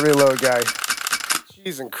reload. You gotta reload, guy.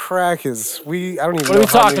 Jeez and crack is I don't even know. What are we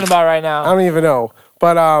talking about right now? I don't even know.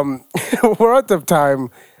 But we're at the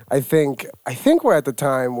time. I think we're at the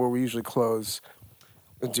time where we usually close.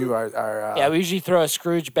 Do our yeah, we usually throw a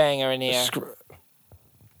Scrooge banger in the air.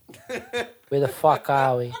 Where the fuck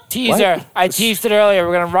are we? Teaser. What? I teased it earlier.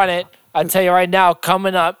 We're gonna run it. I'll tell you right now.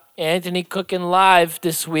 Coming up, Anthony cooking live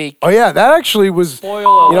this week. Oh yeah, that actually was. Spoiler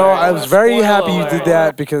You know, alert. I was very Spoiler happy you alert. did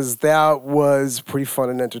that because that was pretty fun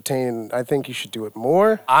and entertaining. I think you should do it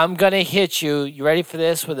more. I'm gonna hit you. You ready for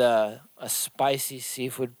this? With a spicy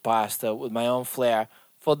seafood pasta with my own flair.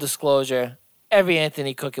 Full disclosure: every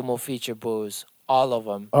Anthony cooking will feature booze. All of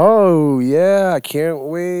them. Oh yeah, I can't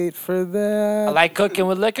wait for that. I like cooking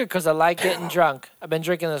with liquor because I like getting drunk. I've been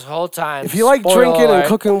drinking this whole time. If you like Spoiler drinking and alert.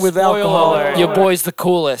 cooking with Spoiler alcohol, alert. Your boy's the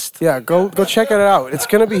coolest. yeah, go check it out. He's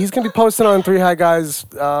gonna be posting on 3 High Guys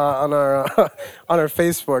on our on our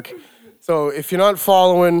Facebook. So if you're not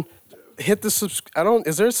following, hit the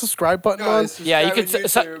is there a subscribe button on? Yeah, you can.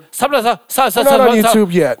 Subscribe on YouTube. We're not on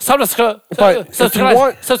YouTube yet. But if you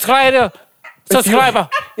want- Subscriber.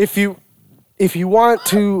 If you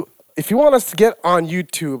want us to get on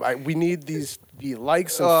YouTube, we need the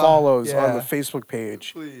likes and follows on the Facebook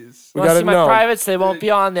page. Please. We You want to gotta see my know. privates? They won't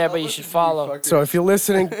be on there, but you should follow. So if you're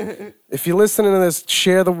listening to this,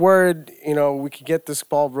 share the word. You know, we could get this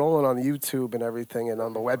ball rolling on YouTube and everything, and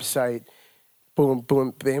on the website. Boom,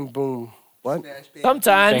 boom, bam, boom. What? You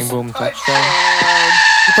Sometimes. Bang boom touchdown.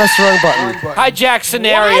 press the wrong button. Hijack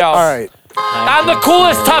scenario. All right. I'm the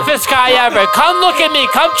coolest, toughest guy ever. Come look at me.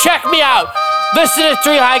 Come check me out. Listen to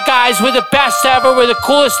 3 High Guys. We're the best ever. We're the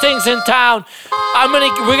coolest things in town. We're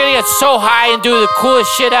gonna get so high and do the coolest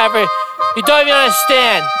shit ever. You don't even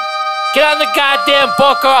understand. Get on the goddamn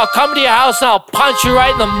book or I'll come to your house and I'll punch you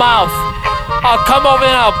right in the mouth. I'll come over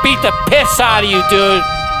and I'll beat the piss out of you, dude.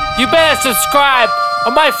 You better subscribe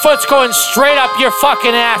or my foot's going straight up your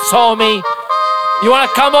fucking ass, homie. You wanna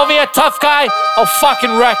come over here, tough guy? I'll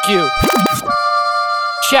fucking wreck you.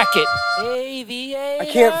 Check it. I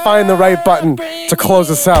can't find the right button to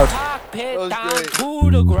close us out.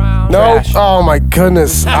 No. Oh my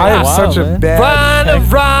goodness. I am Wow, such a man.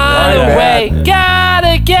 bad. Run away.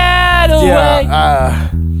 Gotta get away. Yeah.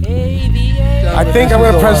 I think I'm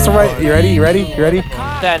gonna press the right. You ready? You ready? You ready?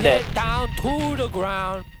 Send it. Down to the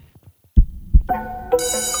ground.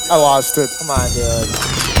 I lost it. Come on, dude.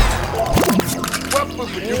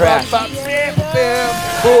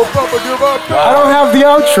 I don't have the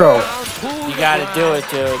outro. You gotta do it,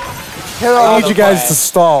 dude. I need you guys to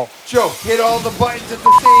stall. Joe, hit all the buttons at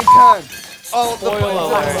the same time. All the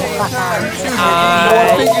buttons at the same time. I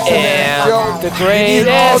am the All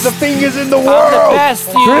greatest. the fingers in the I'm the world.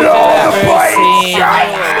 best you've ever seen.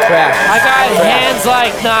 I got hands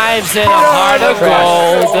like knives and a heart of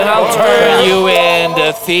gold, and I'll turn you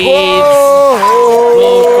into thieves.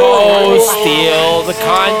 We'll go steal the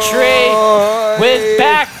country with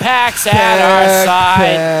backpacks at our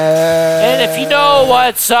side. And if you know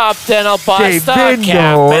what's up, then I'll bust the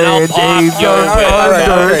cap and I'll pop your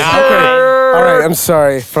window. All right, I'm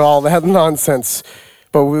sorry for all that nonsense,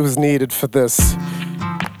 but it was needed for this.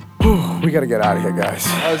 Whew, we gotta get out of here, guys.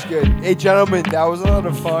 That was good. Hey, gentlemen, that was a lot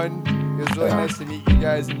of fun. It was really nice to meet you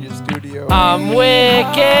guys in your studio. I'm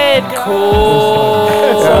wicked cool.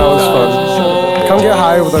 Yeah, it was fun. Come get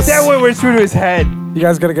high with us. That one went through to his head. You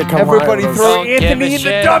guys gotta get come Everybody high with us. throw Don't give Anthony a in the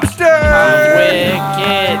shit. dumpster. I'm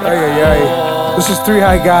wicked Ay, ay, ay. This is Three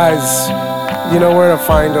High Guys. You know where to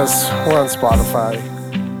find us. We're on Spotify.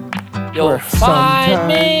 You'll find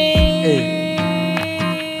me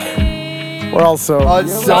We're also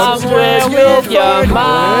somewhere with your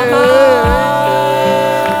mama.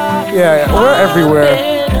 yeah, we're everywhere.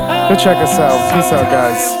 Go check us out. Peace out,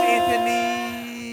 guys.